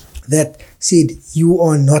 that said, you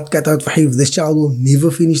are not cut out for Hifz. This child will never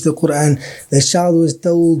finish the Quran. This child was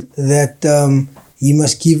told that he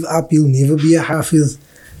must give up, he'll never be a Hafiz.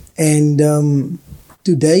 And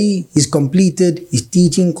today he's completed, he's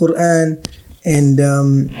teaching Quran, and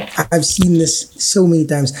I've seen this so many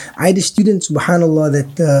times. I had a student,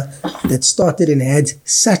 subhanAllah, that started and had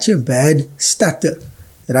such a bad stutter,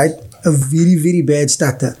 right? A very, very bad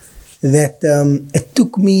stutter, that it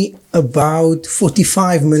took me about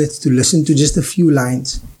 45 minutes to listen to just a few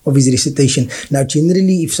lines of his recitation. Now,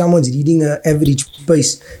 generally, if someone's reading an average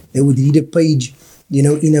pace, they would read a page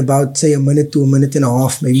in about, say, a minute to a minute and a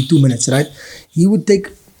half, maybe 2 minutes, right? He would take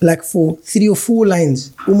like for 3 or 4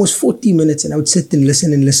 lines, almost 40 minutes, and I would sit and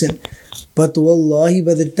listen. But wallahi,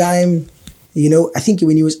 by the time, I think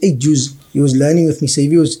when he was 8 Jews, he was learning with me. So if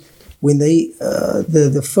he was, when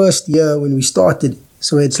the first year when we started,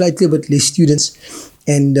 so we had slightly a bit less students.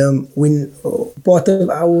 And when part of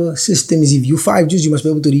our system is if you 5 Jews, you must be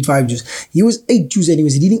able to read 5 Jews. He was 8 Jews and he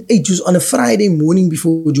was reading 8 Jews on a Friday morning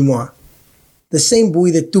before Jumu'ah. The same boy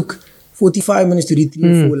that took 45 minutes to read 3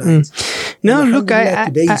 or 4 lines. No, look, I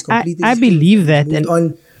believe that.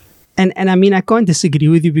 And I mean, I can't disagree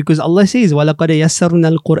with you because Allah says, وَلَقَدْ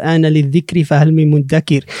يَسَّرْنَا الْقُرْآنَ لِلذِّكْرِ فَهَلْ مِن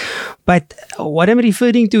مُدَّكِرٍ. But what I'm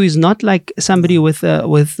referring to is not like somebody with a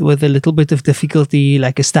little bit of difficulty,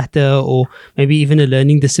 like a stutter or maybe even a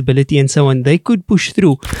learning disability and so on. They could push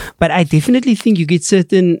through. But I definitely think you get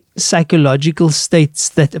certain psychological states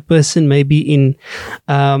that a person may be in,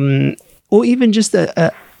 or even just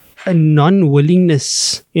a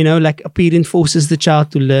non-willingness, like a parent forces the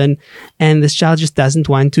child to learn and this child just doesn't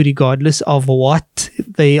want to, regardless of what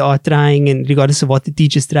they are trying and regardless of what the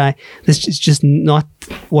teachers try. This is just not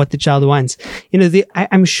what the child wants.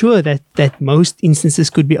 I'm sure that most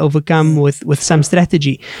instances could be overcome with some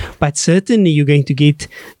strategy, but certainly you're going to get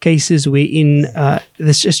cases wherein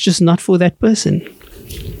this is just not for that person.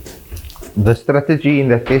 The strategy in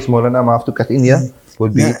that case, Maulana, I have to cut in here,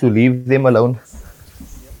 would be to leave them alone.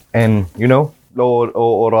 And,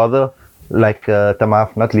 or rather, like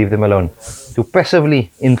Tamaf, not leave them alone. To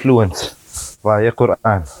passively influence via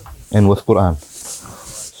Quran and with Quran.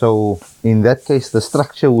 So, in that case, the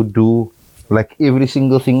structure would do like every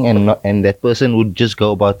single thing and that person would just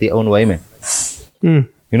go about their own way, man. You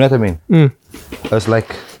know what I mean? It's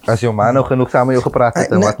like, as jou ma nou genoeg saam met jou gepraat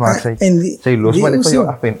het, wat maak sy? Sy los maar net van jou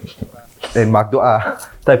af en maak dua,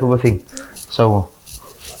 type of a thing. So...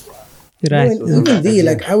 Right. Even there,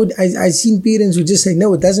 like I seen parents who just say,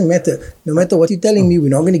 no, it doesn't matter. No matter what you're telling me, we're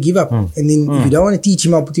not going to give up. And then if you don't want to teach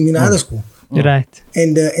him, I'll put him in another school. Right.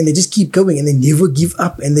 And they just keep going and they never give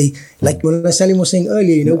up. And they, like when Salim was saying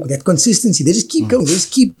earlier, that consistency, they just keep going. They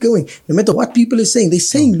just keep going. No matter what people are saying, they're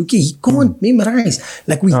saying, look, he can't memorize.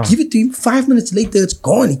 Like we give it to him, 5 minutes later, it's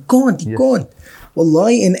gone. He can't.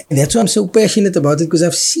 Wallahi, and that's why I'm so passionate about it, because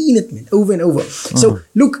I've seen it, man, over and over. So,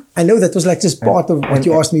 look, I know that was like just part of what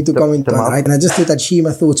you asked me to comment on, right? And I just thought I'd share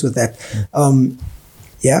my thoughts with that.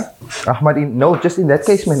 Yeah? Ahmad, no, just in that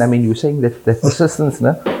case, man, I mean, you're saying that persistence,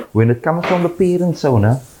 when it comes from the parents, so,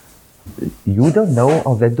 you don't know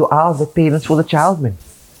of that dua of the parents for the child, man.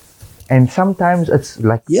 And sometimes it's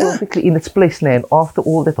like perfectly in its place, and after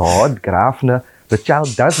all that hard graft, the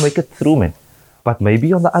child does make it through, man. But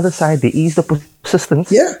maybe on the other side, there is the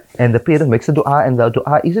persistence. Yeah. And the parent makes a dua and the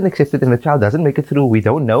dua isn't accepted and the child doesn't make it through. We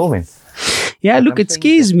don't know, man. Yeah, look, it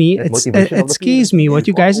scares me. It scares me what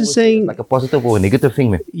you guys are saying. Like a positive or a negative thing,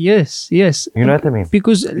 man. Yes. You know what I mean?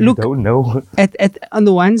 Because look, you don't know. On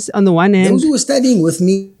the one hand, those who are studying with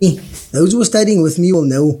me will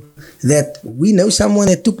know that we know someone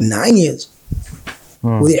that took 9 years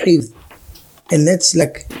for the hifz. And that's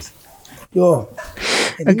like,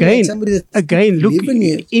 Again, look,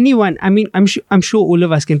 anyone, I mean, I'm sure all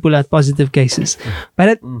of us can pull out positive cases.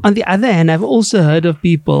 But on the other hand, I've also heard of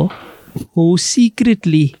people who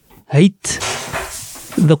secretly hate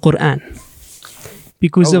the Quran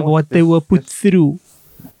because of what they were put through.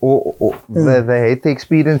 Or they hate the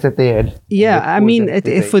experience that they had. Yeah, I mean,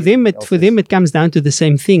 for them, it comes down to the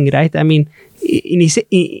same thing, right? I mean, in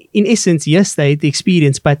essence, yes, they hate the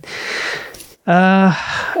experience, but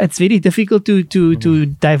it's very difficult to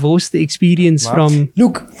divorce the experience from the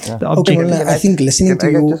object. Okay, I think listening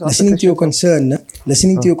to your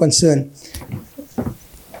concern.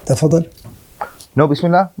 تفضل. No,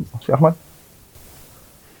 Bismillah, Ahmad.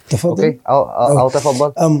 تفضل. Okay, I'll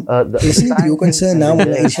تفضل. Listening to your concern now,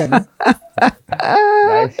 Malaysia.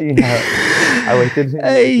 I waited.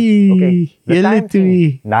 Hey,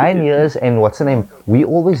 okay. 9 years and what's the name? We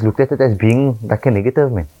always looked at it as being like a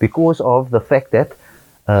negative, man, because of the fact that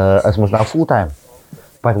it was now full time.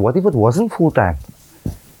 But what if it wasn't full time?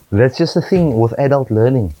 That's just the thing with adult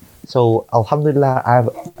learning. So Alhamdulillah, I have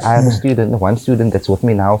one student that's with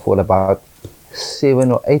me now for about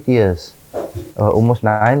 7 or 8 years, almost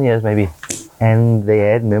 9 years maybe. And they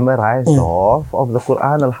had memorized half of the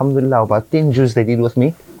Quran, Alhamdulillah. About 10 juz they did with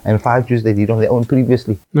me, and 5 juz they did on their own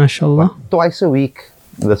previously. MashaAllah. But twice a week.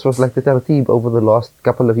 This was like the tartib over the last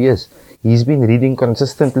couple of years. He's been reading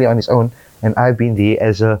consistently on his own, and I've been there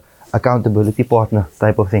as a accountability partner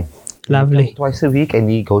type of thing. Lovely. Twice a week, and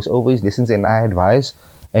he goes over his lessons, and I advise.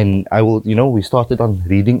 And I will, we started on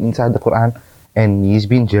reading inside the Quran, and he's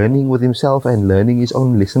been journeying with himself and learning his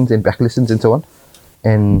own lessons and back lessons and so on.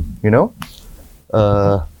 And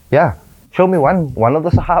show me one of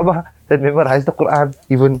the Sahaba that memorized the Quran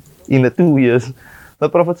even in the 2 years. The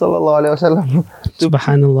Prophet sallallahu alaihi wasallam took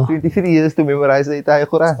Subhanallah. 23 years to memorize the entire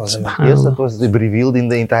Quran. Subhanallah. Yes, that was revealed in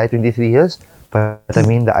the entire 23 years. But I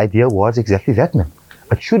mean, the idea was exactly that, man.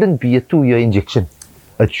 It shouldn't be a 2-year injection.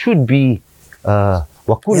 It should be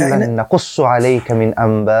وَكُلًّا نَقُصُّ عَلَيْكَ مِنْ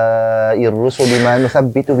أَنْبَاءِ الرُّسُلِ مَا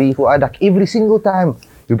نُثَبِّتُ بِهِ فُؤَادَكَ. Every single time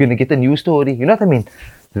you're going to get a new story. You know what I mean?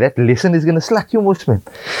 That lesson is going to slack your most, man.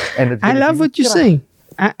 And I love what you're saying.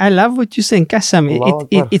 I love what you're saying, Kasam.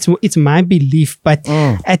 It's my belief, but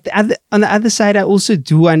on the other side, I also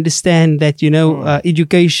do understand that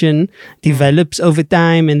education develops over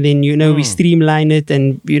time, and then we streamline it,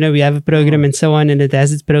 and we have a program and so on, and it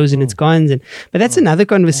has its pros and its cons. But that's another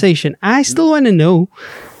conversation. I still want to know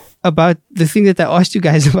about the thing that I asked you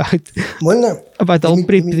guys about. About the whole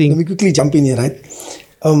prep thing. Let me quickly jump in here, right?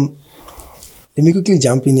 Let me quickly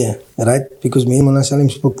jump in here, right? Because me and Mullah Salim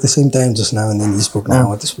spoke the same time just now, and then he spoke now. I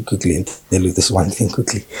want to speak quickly and tell you this one thing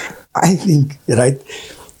quickly. I think, right,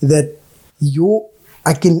 that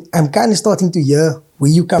I'm kind of starting to hear where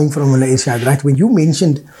you're coming from, Mullah Irshad, right? When you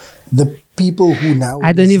mentioned the people who now...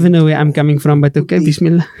 I don't even know where I'm coming from, but okay,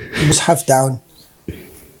 Bismillah. Mushaf down.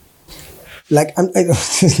 Like, I'm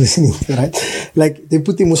just listening, right? Like, they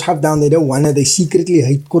put the Mushaf down, they don't want it, they secretly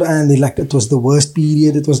hate Quran, they like, it was the worst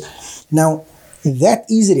period, it was... Now, that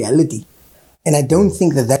is reality. And I don't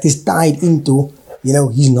think that is tied into,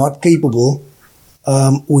 he's not capable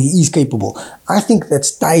or he is capable. I think that's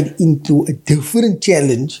tied into a different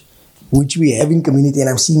challenge which we have in community, and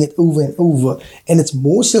I'm seeing it over and over. And it's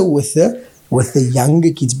more so with the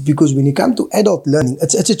younger kids, because when you come to adult learning,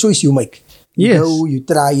 it's a choice you make. Yes. You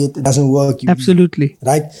try it doesn't work. Absolutely.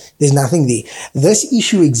 Right? There's nothing there. This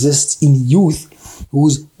issue exists in youth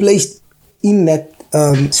who's placed in that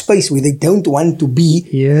space where they don't want to be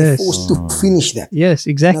forced to finish that. Yes,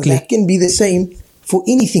 exactly. Now, that can be the same for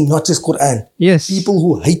anything, not just Quran. Yes. People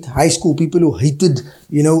who hate high school, people who hated,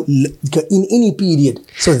 in any period.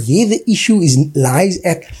 So there the issue lies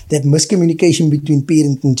at that miscommunication between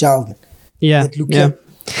parent and child. Yeah.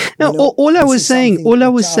 Now, all I was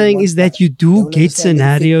saying is that you do get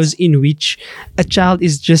scenarios in which a child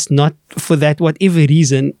is just not, for that whatever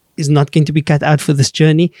reason, is not going to be cut out for this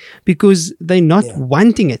journey because they're not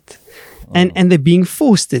wanting it, and they're being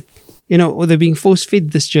forced it, or they're being force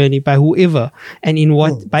fed this journey by whoever and in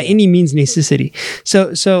what by any means necessary.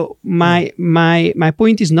 So my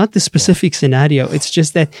point is not the specific scenario. It's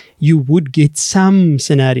just that you would get some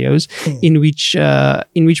scenarios in which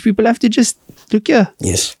people have to just look here.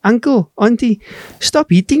 Yes, uncle, auntie,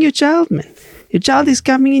 stop hitting your child, man. Your child is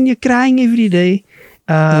coming in, you're crying every day.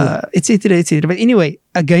 Etc., etc. But anyway,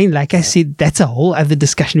 again, like I said, that's a whole other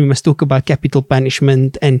discussion. We must talk about capital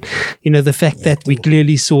punishment and, the fact that we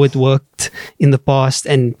clearly saw it worked in the past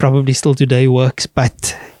and probably still today works,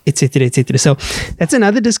 but etc., etc. So that's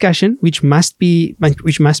another discussion which must be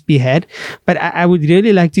had. But I would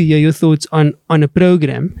really like to hear your thoughts on a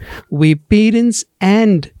program where parents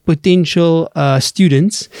and potential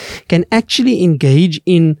students can actually engage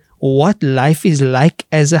in what life is like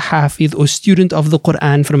as a Hafiz or student of the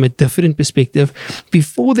Quran from a different perspective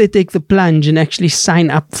before they take the plunge and actually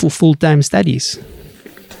sign up for full-time studies.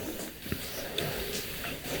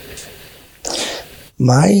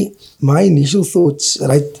 My initial thoughts,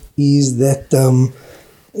 right, is that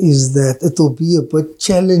it will be a bit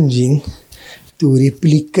challenging to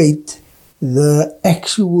replicate the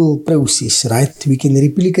actual process, right? We can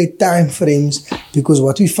replicate time frames because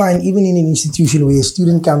what we find even in an institution where a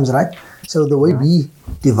student comes, right? So the way we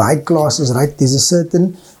divide classes, right? There's a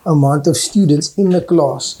certain amount of students in the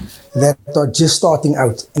class that are just starting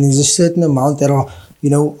out, and there's a certain amount that are,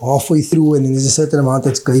 halfway through, and then there's a certain amount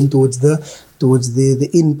that's going towards the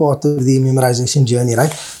end part of the memorization journey,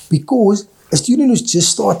 right? Because a student who's just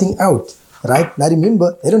starting out, right? Now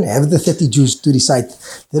remember, they don't have the 30 juz to recite.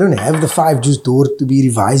 They don't have the 5 juz door to be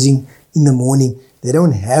revising in the morning. They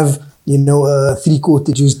don't have, a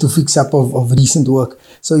 3/4 juz to fix up of recent work.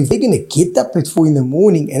 So if they're going to get up at 4 in the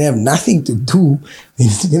morning and have nothing to do, then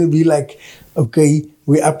it's going to be like, okay,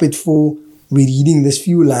 we're up at 4, we're reading this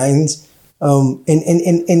few lines. And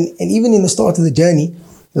even in the start of the journey,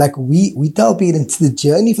 like we tell parents, the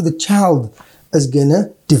journey for the child is gonna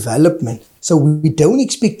development. So we don't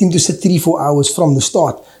expect him to sit 3-4 hours from the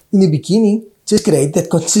start. In the beginning, just create that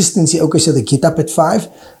consistency. Okay, so they get up at 5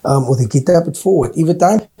 or they get up at 4, whatever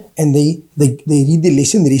time, and they read the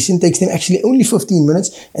lesson. The lesson takes them actually only 15 minutes,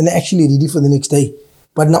 and they're actually ready for the next day.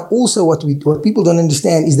 But now also what people don't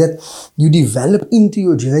understand is that you develop into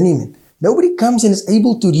your journey, man. Nobody comes and is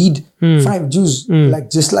able to read 5 juz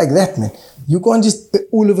just like that, man. You can't just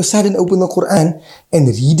all of a sudden open the Quran and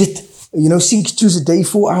read it, 6 juz a day,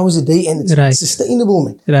 4 hours a day, and it's sustainable,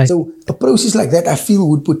 man. Right. So a process like that, I feel,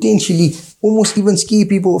 would potentially almost even scare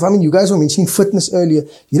people. I mean, you guys were mentioning fitness earlier.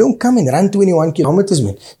 You don't come and run 21 kilometers,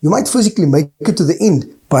 man. You might physically make it to the end,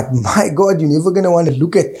 but my God, you're never going to want to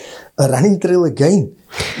look at a running trail again.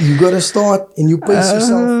 You got to start and you pace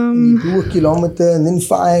yourself. And you do a kilometer and then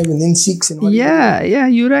 5 and then 6 and whatever. Yeah,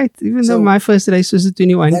 you're right. Even though my first race was a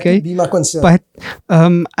 21K. That would be my concern. But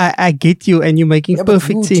I get you, and you're making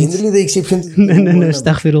perfect sense. Generally the exception. No,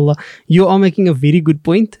 astaghfirullah. You are making a very good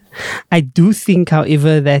point. I do think,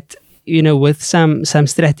 however, that with some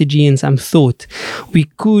strategy and some thought, we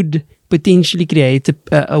could potentially create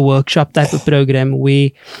a workshop type of program where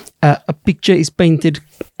a picture is painted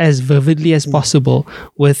as vividly as possible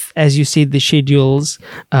with, as you said, the schedules,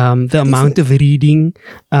 the amount of reading,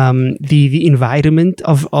 the environment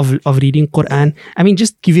of reading Quran. I mean,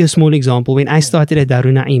 just give you a small example. When I started at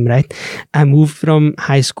Darul Naim, right, I moved from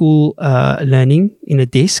high school learning in a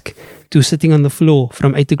desk to sitting on the floor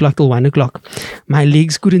from 8 o'clock till 1 o'clock. My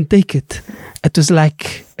legs couldn't take it.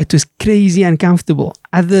 It was crazy uncomfortable.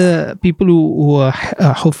 Other people who were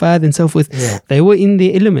Hufad and so forth, they were in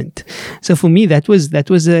their element. So for me, that was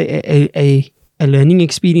a learning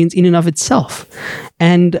experience in and of itself.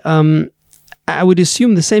 And I would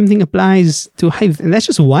assume the same thing applies to Hifz, and that's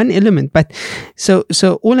just one element. But so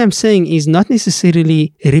all I'm saying is not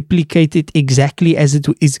necessarily replicate it exactly as it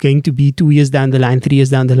is going to be 2 years down the line, 3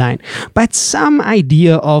 years down the line, but some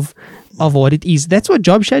idea of what it is. That's what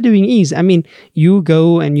job shadowing is. I mean, you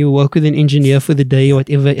go and you work with an engineer for the day or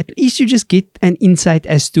whatever. At least you just get an insight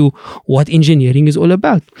as to what engineering is all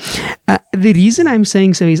about. The reason I'm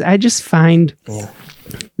saying so is I just find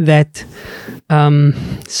that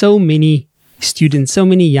so many students, so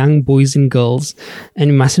many young boys and girls,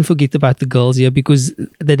 and you mustn't forget about the girls here, because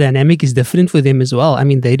the dynamic is different for them as well. I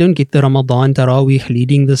mean, they don't get the Ramadan Taraweeh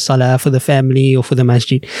leading the Salah for the family or for the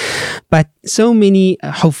masjid, but so many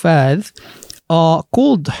Hufad are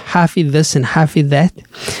called Hafid this and Hafid that,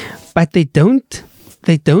 but they don't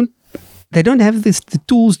have the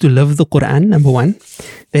tools to live the Quran, number one.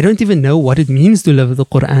 They don't even know what it means to live the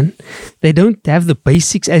Quran. They don't have the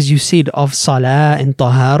basics, as you said, of Salah and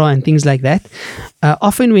Tahara and things like that.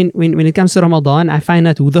 Often when it comes to Ramadan, I find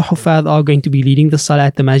out who the Hufad are going to be leading the Salah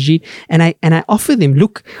at the masjid, and I offer them,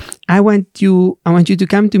 look, I want you to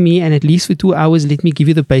come to me, and at least for 2 hours let me give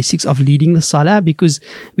you the basics of leading the Salah, because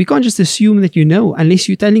we can't just assume that you know unless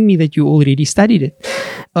you're telling me that you already studied it.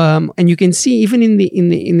 And you can see even in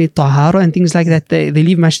the Tahara and things like that, they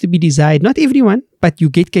leave much to be desired. Not everyone, but you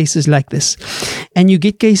get cases like this. And you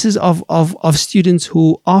get cases of students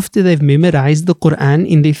who, after they've memorized the Quran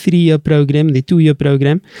in their 3-year program, their 2-year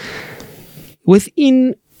program,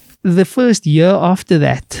 within the first year after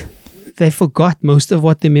that, they forgot most of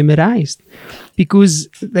what they memorized, because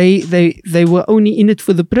they were only in it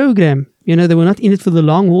for the program. They were not in it for the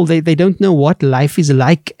long haul. They don't know what life is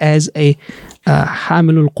like as a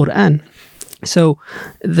Hamilul Quran. So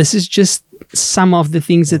this is just some of the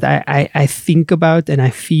things that I think about and I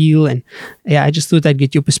feel, and I just thought I'd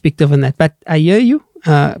get your perspective on that. But I hear you,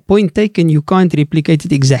 point taken. You can't replicate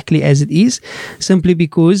it exactly as it is, simply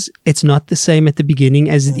because it's not the same at the beginning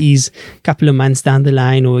as it is a couple of months down the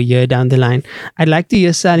line or a year down the line. I'd like to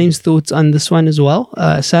hear Salim's thoughts on this one as well.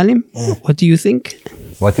 Salim, what do you think?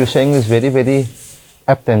 What you're saying is very, very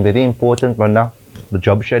apt and very important, Manna. The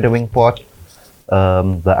job shadowing part,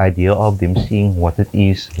 the idea of them seeing what it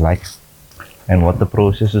is like and what the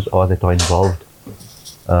processes are that are involved.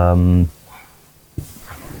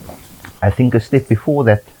 I think a step before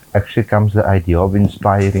that actually comes the idea of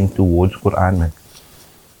inspiring towards Quran.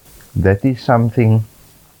 That is something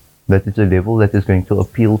that is a level that is going to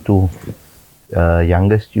appeal to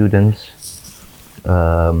younger students,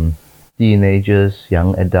 teenagers,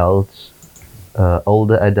 young adults,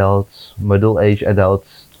 older adults, middle-aged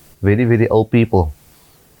adults, very, very old people.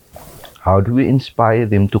 How do we inspire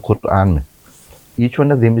them to Quran? Each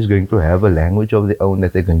one of them is going to have a language of their own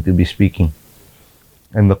that they're going to be speaking.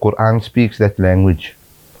 And the Quran speaks that language.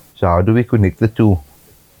 So how do we connect the two?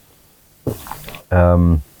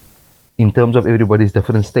 In terms of everybody's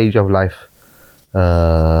different stage of life,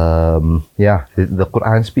 the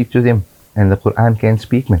Quran speaks to them, and the Quran can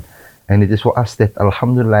speak, man. And it is for us that,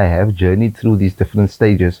 alhamdulillah, have journeyed through these different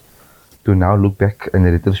stages to now look back and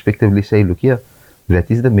retrospectively say, look here,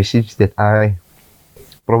 that is the message that I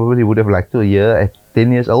probably would have liked to hear at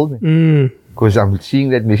 10 years old. Because I'm seeing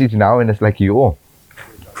that message now, and it's like, yo,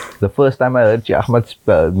 the first time I heard Sheikh Ahmad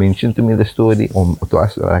mention to me the story, or to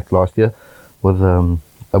us like last year, was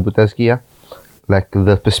Abu Tazkiyah, like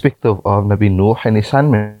the perspective of Nabi Nuh and his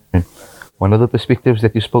son, man. One of the perspectives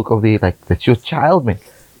that you spoke of there, like that's your child, man.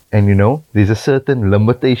 And there's a certain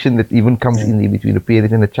limitation that even comes in there between a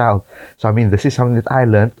parent and a child. So I mean, this is something that I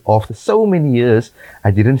learned after so many years.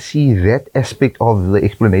 I didn't see that aspect of the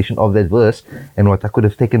explanation of that verse and what I could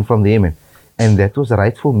have taken from them. And that was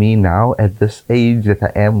right for me now at this age that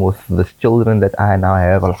I am with the children that I now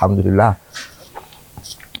have, alhamdulillah.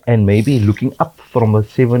 And maybe looking up from a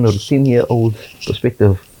 7 or 10-year-old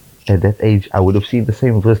perspective at that age, I would have seen the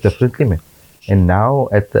same verse differently, man. And now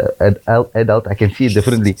at the adult, I can see it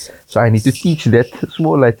differently. So I need to teach that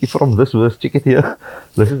small lady from this verse. Check it here.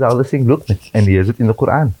 This is how this thing looks, man. And here's it in the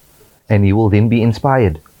Quran. And he will then be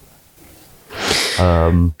inspired.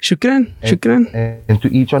 Shukran. And to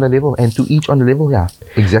each on a level, yeah.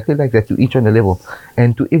 Exactly like that, to each on a level.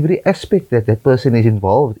 And to every aspect that person is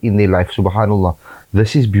involved in their life, subhanallah.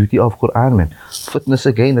 This is beauty of Quran, man. Fitness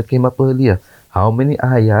again, that came up earlier. How many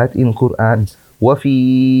ayat in Quran?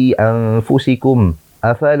 وَفِي أَنفُسِكُمْ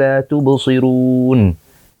أَفَلَا تُبْصِرُونَ.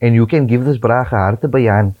 And you can give this bracha, harte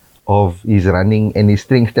bayan of his running and his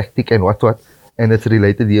strength tactic and what. And it's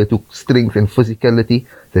related here to strength and physicality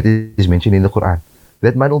that is mentioned in the Quran.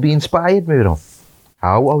 That man will be inspired, my bro.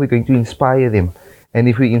 How are we going to inspire them? And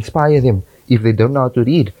if we inspire them, if they don't know how to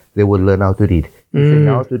read, they will learn how to read. If they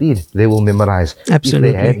know how to read, they will memorize. Absolutely.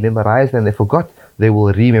 If they have memorized and they forgot, they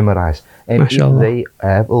will re-memorize. And MashaAllah. if they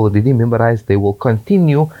have already memorized, they will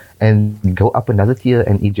continue and go up another tier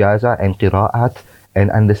and ijazah and qira'at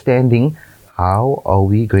and understanding. How are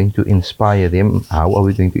we going to inspire them? How are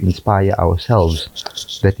we going to inspire ourselves?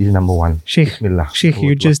 That is number one. Sheikh, Bismillah. Sheikh,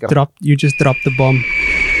 you just dropped the bomb.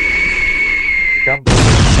 Come.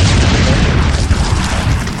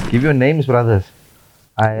 Give your names, brothers.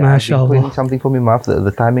 I've been putting something for me, Maf.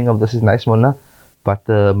 The timing of this is nice, Mona. But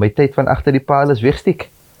my tyd van agter die paal is wegstiek.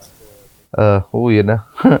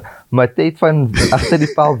 My tyd van agter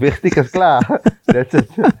die paal wegstiek is klaar. That's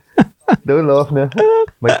it. Don't laugh, no.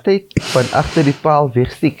 My tyd van agter die paal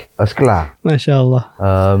wegstiek is klaar. MashaAllah.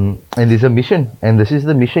 And there's a mission, and this is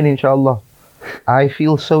the mission, inshallah. I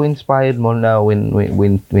feel so inspired, Mona,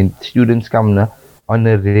 when students come on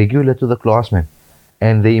a regular to the class, man.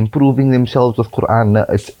 And they're improving themselves with Quran.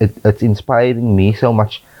 It's inspiring me so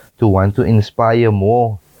much to want to inspire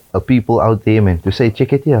more people out there, man. To say,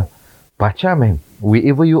 check it here. Bacha, man.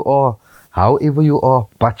 Wherever you are, however you are,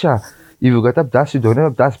 bacha. If you got abdas, you don't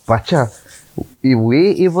have abdas, bacha.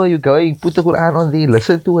 Wherever you're going, put the Quran on there,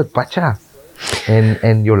 listen to it, bacha.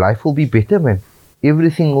 And your life will be better, man.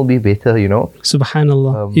 Everything will be better,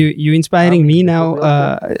 Subhanallah. You inspiring me now,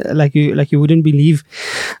 like you wouldn't believe.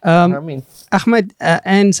 Ahmad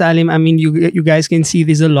and Salim, I mean, you guys can see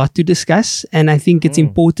there's a lot to discuss, and I think it's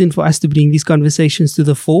important for us to bring these conversations to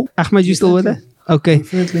the fore. Ahmad, you still with us? Okay.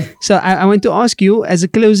 Definitely. So I want to ask you, as a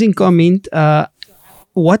closing comment,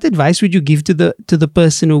 what advice would you give to the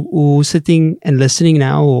person who's sitting and listening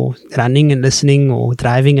now, or running and listening, or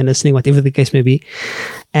driving and listening, whatever the case may be,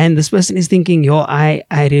 and this person is thinking, I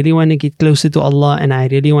really want to get closer to Allah, and I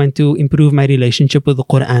really want to improve my relationship with the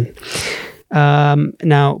Quran.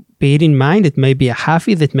 Now, bear in mind, it may be a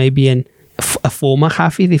hafiz, it may be a former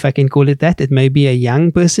hafiz, if I can call it that. It may be a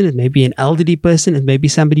young person, it may be an elderly person, it may be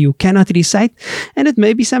somebody who cannot recite, and it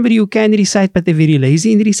may be somebody who can recite but they're very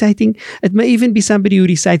lazy in reciting. It may even be somebody who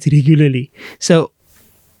recites regularly. So,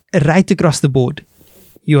 right across the board,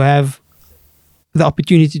 you have the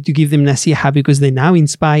opportunity to give them nasiha because they're now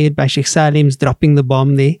inspired by Sheikh Salim's dropping the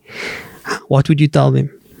bomb there. What would you tell them?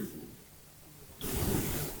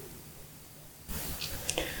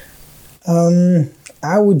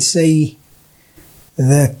 I would say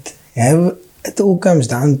that it all comes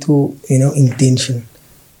down to, intention.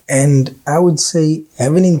 And I would say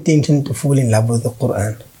have an intention to fall in love with the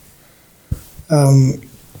Quran.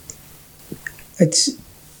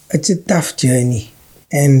 It's a tough journey.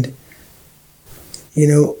 And,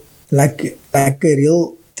 like a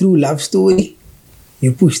real true love story,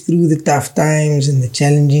 you push through the tough times and the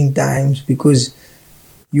challenging times because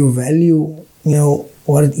you value,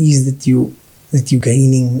 what it is that you're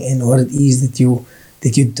gaining and what it is that you're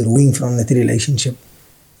drawing from that relationship.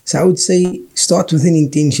 So I would say start with an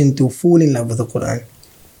intention to fall in love with the Quran,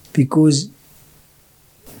 because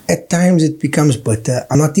at times it becomes bitter.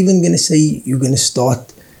 I'm not even going to say you're going to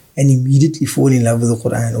start and immediately fall in love with the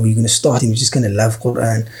Quran, or you're going to start and you're just going to love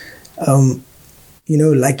Quran.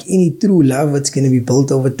 Like any true love, it's going to be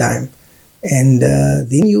built over time. And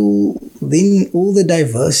then all the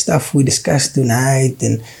diverse stuff we discussed tonight,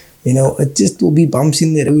 and it just will be bumps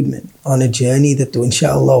in the road, man, on a journey that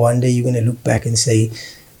inshallah one day you're going to look back and say,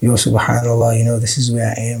 subhanallah, this is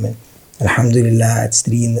where I am. And Alhamdulillah, it's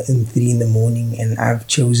 3 in the morning, and I've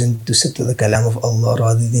chosen to sit with the kalam of Allah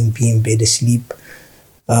rather than be in bed asleep.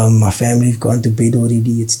 My family have gone to bed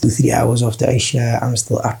already. It's 2-3 hours after Isha. I'm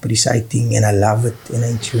still up reciting, and I love it and I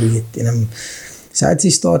enjoy it. So I'd say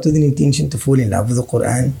start with an intention to fall in love with the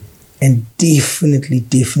Quran, and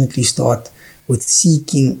definitely start with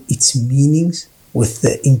seeking its meanings with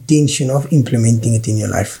the intention of implementing it in your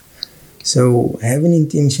life. So have an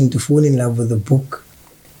intention to fall in love with a book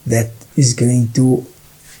that is going to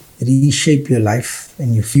reshape your life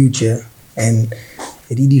and your future and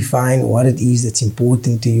redefine what it is that's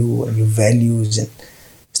important to you and your values, and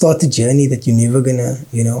start a journey that you're never gonna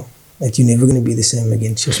be the same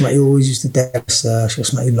again. Sheikh Ismail always used to tell us, Sheikh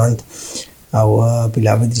Ismail Lond, our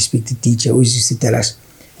beloved respected teacher, always used to tell us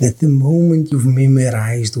that the moment you've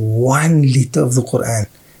memorized one letter of the Quran,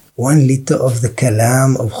 one letter of the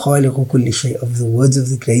kalam of Khaliqu Kulli Shay, of the words of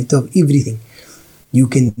the Creator of everything, you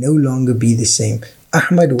can no longer be the same.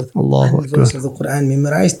 Ahmad with one verse of the Quran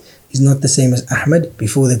memorized is not the same as Ahmad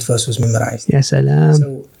before that verse was memorized. Ya salam.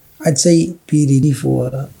 So I'd say be ready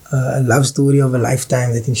for a love story of a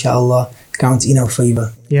lifetime that inshallah counts in our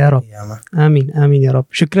favor. Ya Rab. Ameen, Ameen, Ya Rab.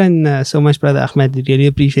 Shukran so much, Brother Ahmad. Really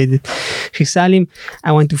appreciate it. Sheikh Salim,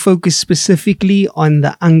 I want to focus specifically on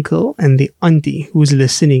the uncle and the auntie who's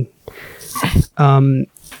listening.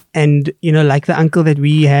 And, like the uncle that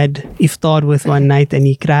we had iftar with one night, and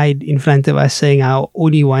he cried in front of us saying how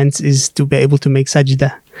all he wants is to be able to make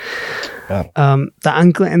sajda. The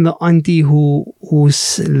uncle and the auntie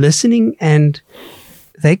who's listening and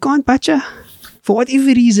they can't bacha for whatever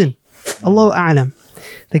reason. Allahu A'lam.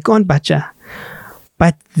 They can't bacha.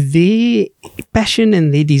 But their passion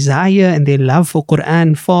and their desire and their love for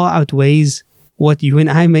Quran far outweighs what you and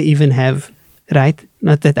I may even have, right?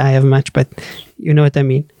 Not that I have much, but you know what I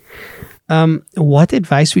mean. What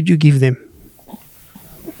advice would you give them?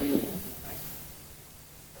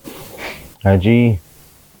 Haji,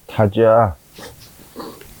 Hajjah,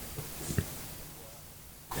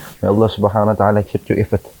 may Allah subhanahu wa ta'ala accept your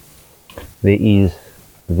effort. There is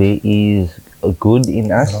a good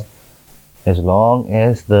in us as long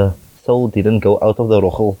as the soul didn't go out of the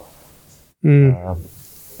ruhul.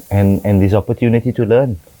 And this opportunity to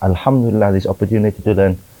learn. Alhamdulillah, this opportunity to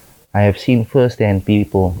learn. I have seen firsthand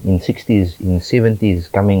people in 60s, in 70s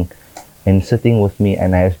coming and sitting with me,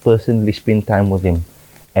 and I have personally spent time with them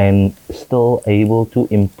and still able to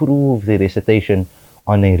improve their recitation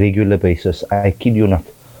on a regular basis. I kid you not.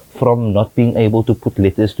 From not being able to put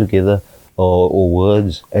letters together or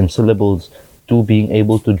words and syllables to being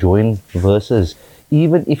able to join verses.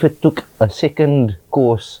 Even if it took a second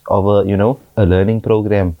course of a learning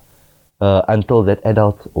program, until that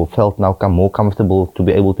adult or felt now more comfortable to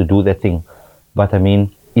be able to do that thing. But I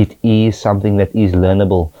mean, it is something that is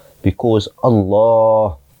learnable because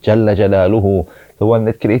Allah Jalla Jalaluhu, the one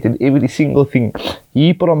that created every single thing,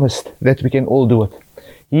 He promised that we can all do it.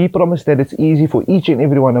 He promised that it's easy for each and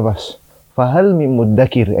every one of us. فَهَلْ مِن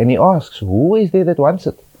مُدَّكِرٍ, and He asks, who is there that wants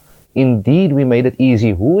it? Indeed, we made it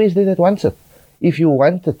easy. Who is there that wants it? If you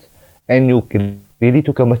want it and you're ready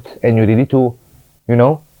to commit and you're ready to,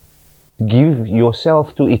 give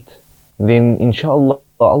yourself to it, then inshallah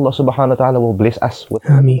Allah subhanahu wa ta'ala will bless us with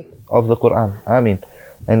of the Quran. Ameen.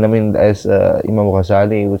 And I mean, as Imam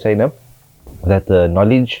Ghazali would say, that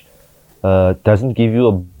knowledge doesn't give you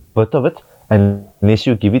a bit of it unless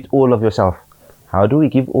you give it all of yourself. How do we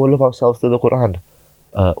give all of ourselves to the Quran?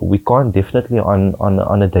 We can't definitely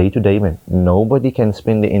on a day-to-day, man. Nobody can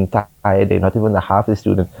spend the entire day, not even the half the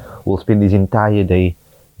student will spend his entire day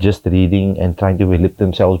just reading and trying to develop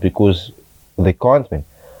themselves because they can't, man.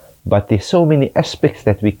 But there's so many aspects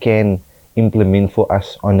that we can implement for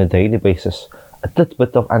us on a daily basis. A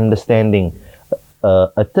tidbit of understanding,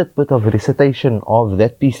 a tidbit of recitation of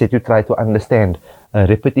that piece that you try to understand, a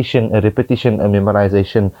repetition, a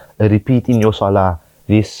memorization, a repeat in your salah.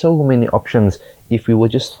 There's so many options. If we were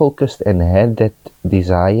just focused and had that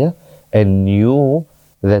desire and knew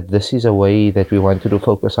that this is a way that we want to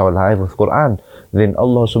focus our life with Quran, then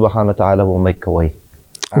Allah subhanahu wa ta'ala will make a way.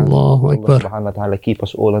 Allahu Akbar. Allah subhanahu wa ta'ala keep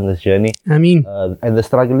us all on this journey. Ameen. And the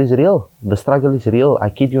struggle is real. The struggle is real.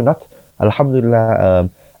 I kid you not. Alhamdulillah,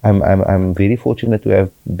 I'm very fortunate to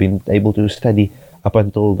have been able to study up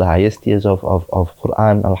until the highest years of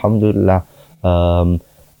Quran. Alhamdulillah.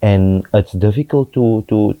 And it's difficult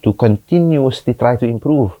to continuously try to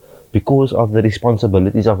improve because of the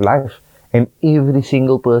responsibilities of life. And every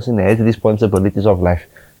single person has responsibilities of life.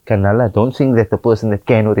 Kanala, don't think that the person that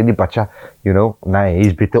can already bacha,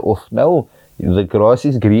 he's better off. No, the grass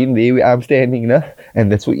is green there I'm standing,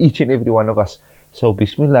 and that's for each and every one of us. So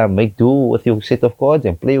Bismillah, make do with your set of cards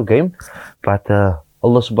and play your game. But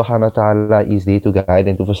Allah subhanahu wa ta'ala is there to guide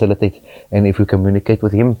and to facilitate. And if we communicate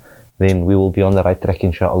with Him, then we will be on the right track,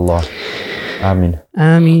 inshallah. Amin.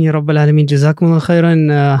 Ameen, Ya Rabbil Alameen. Jazakumullah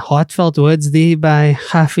khairan. Heartfelt words there by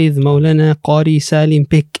Hafiz Maulana Qari Salim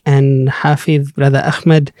Pick and Hafiz Brother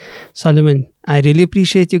Ahmed Solomon. I really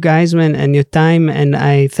appreciate you guys, man, and your time, and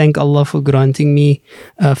I thank Allah for granting me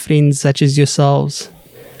friends such as yourselves.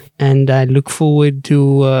 And I look forward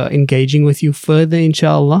to engaging with you further,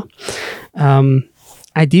 inshallah.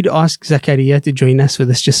 I did ask Zakaria to join us for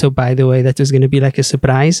this, just so by the way, that was going to be like a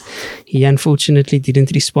surprise. He unfortunately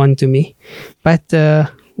didn't respond to me. But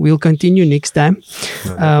we'll continue next time.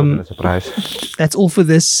 No, that wasn't a surprise. That's all for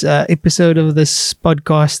this episode of this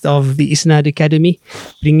podcast of the Isnad Academy,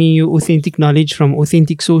 bringing you authentic knowledge from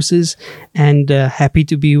authentic sources, and happy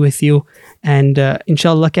to be with you. And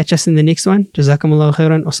inshallah, catch us in the next one. Jazakumullahu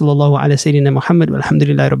khairan. Wa sallallahu ala Sayyidina Muhammad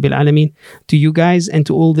walhamdulillahi rabbil alameen. To you guys and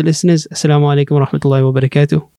to all the listeners, assalamu alaikum wa rahmatullahi wa barakatuh.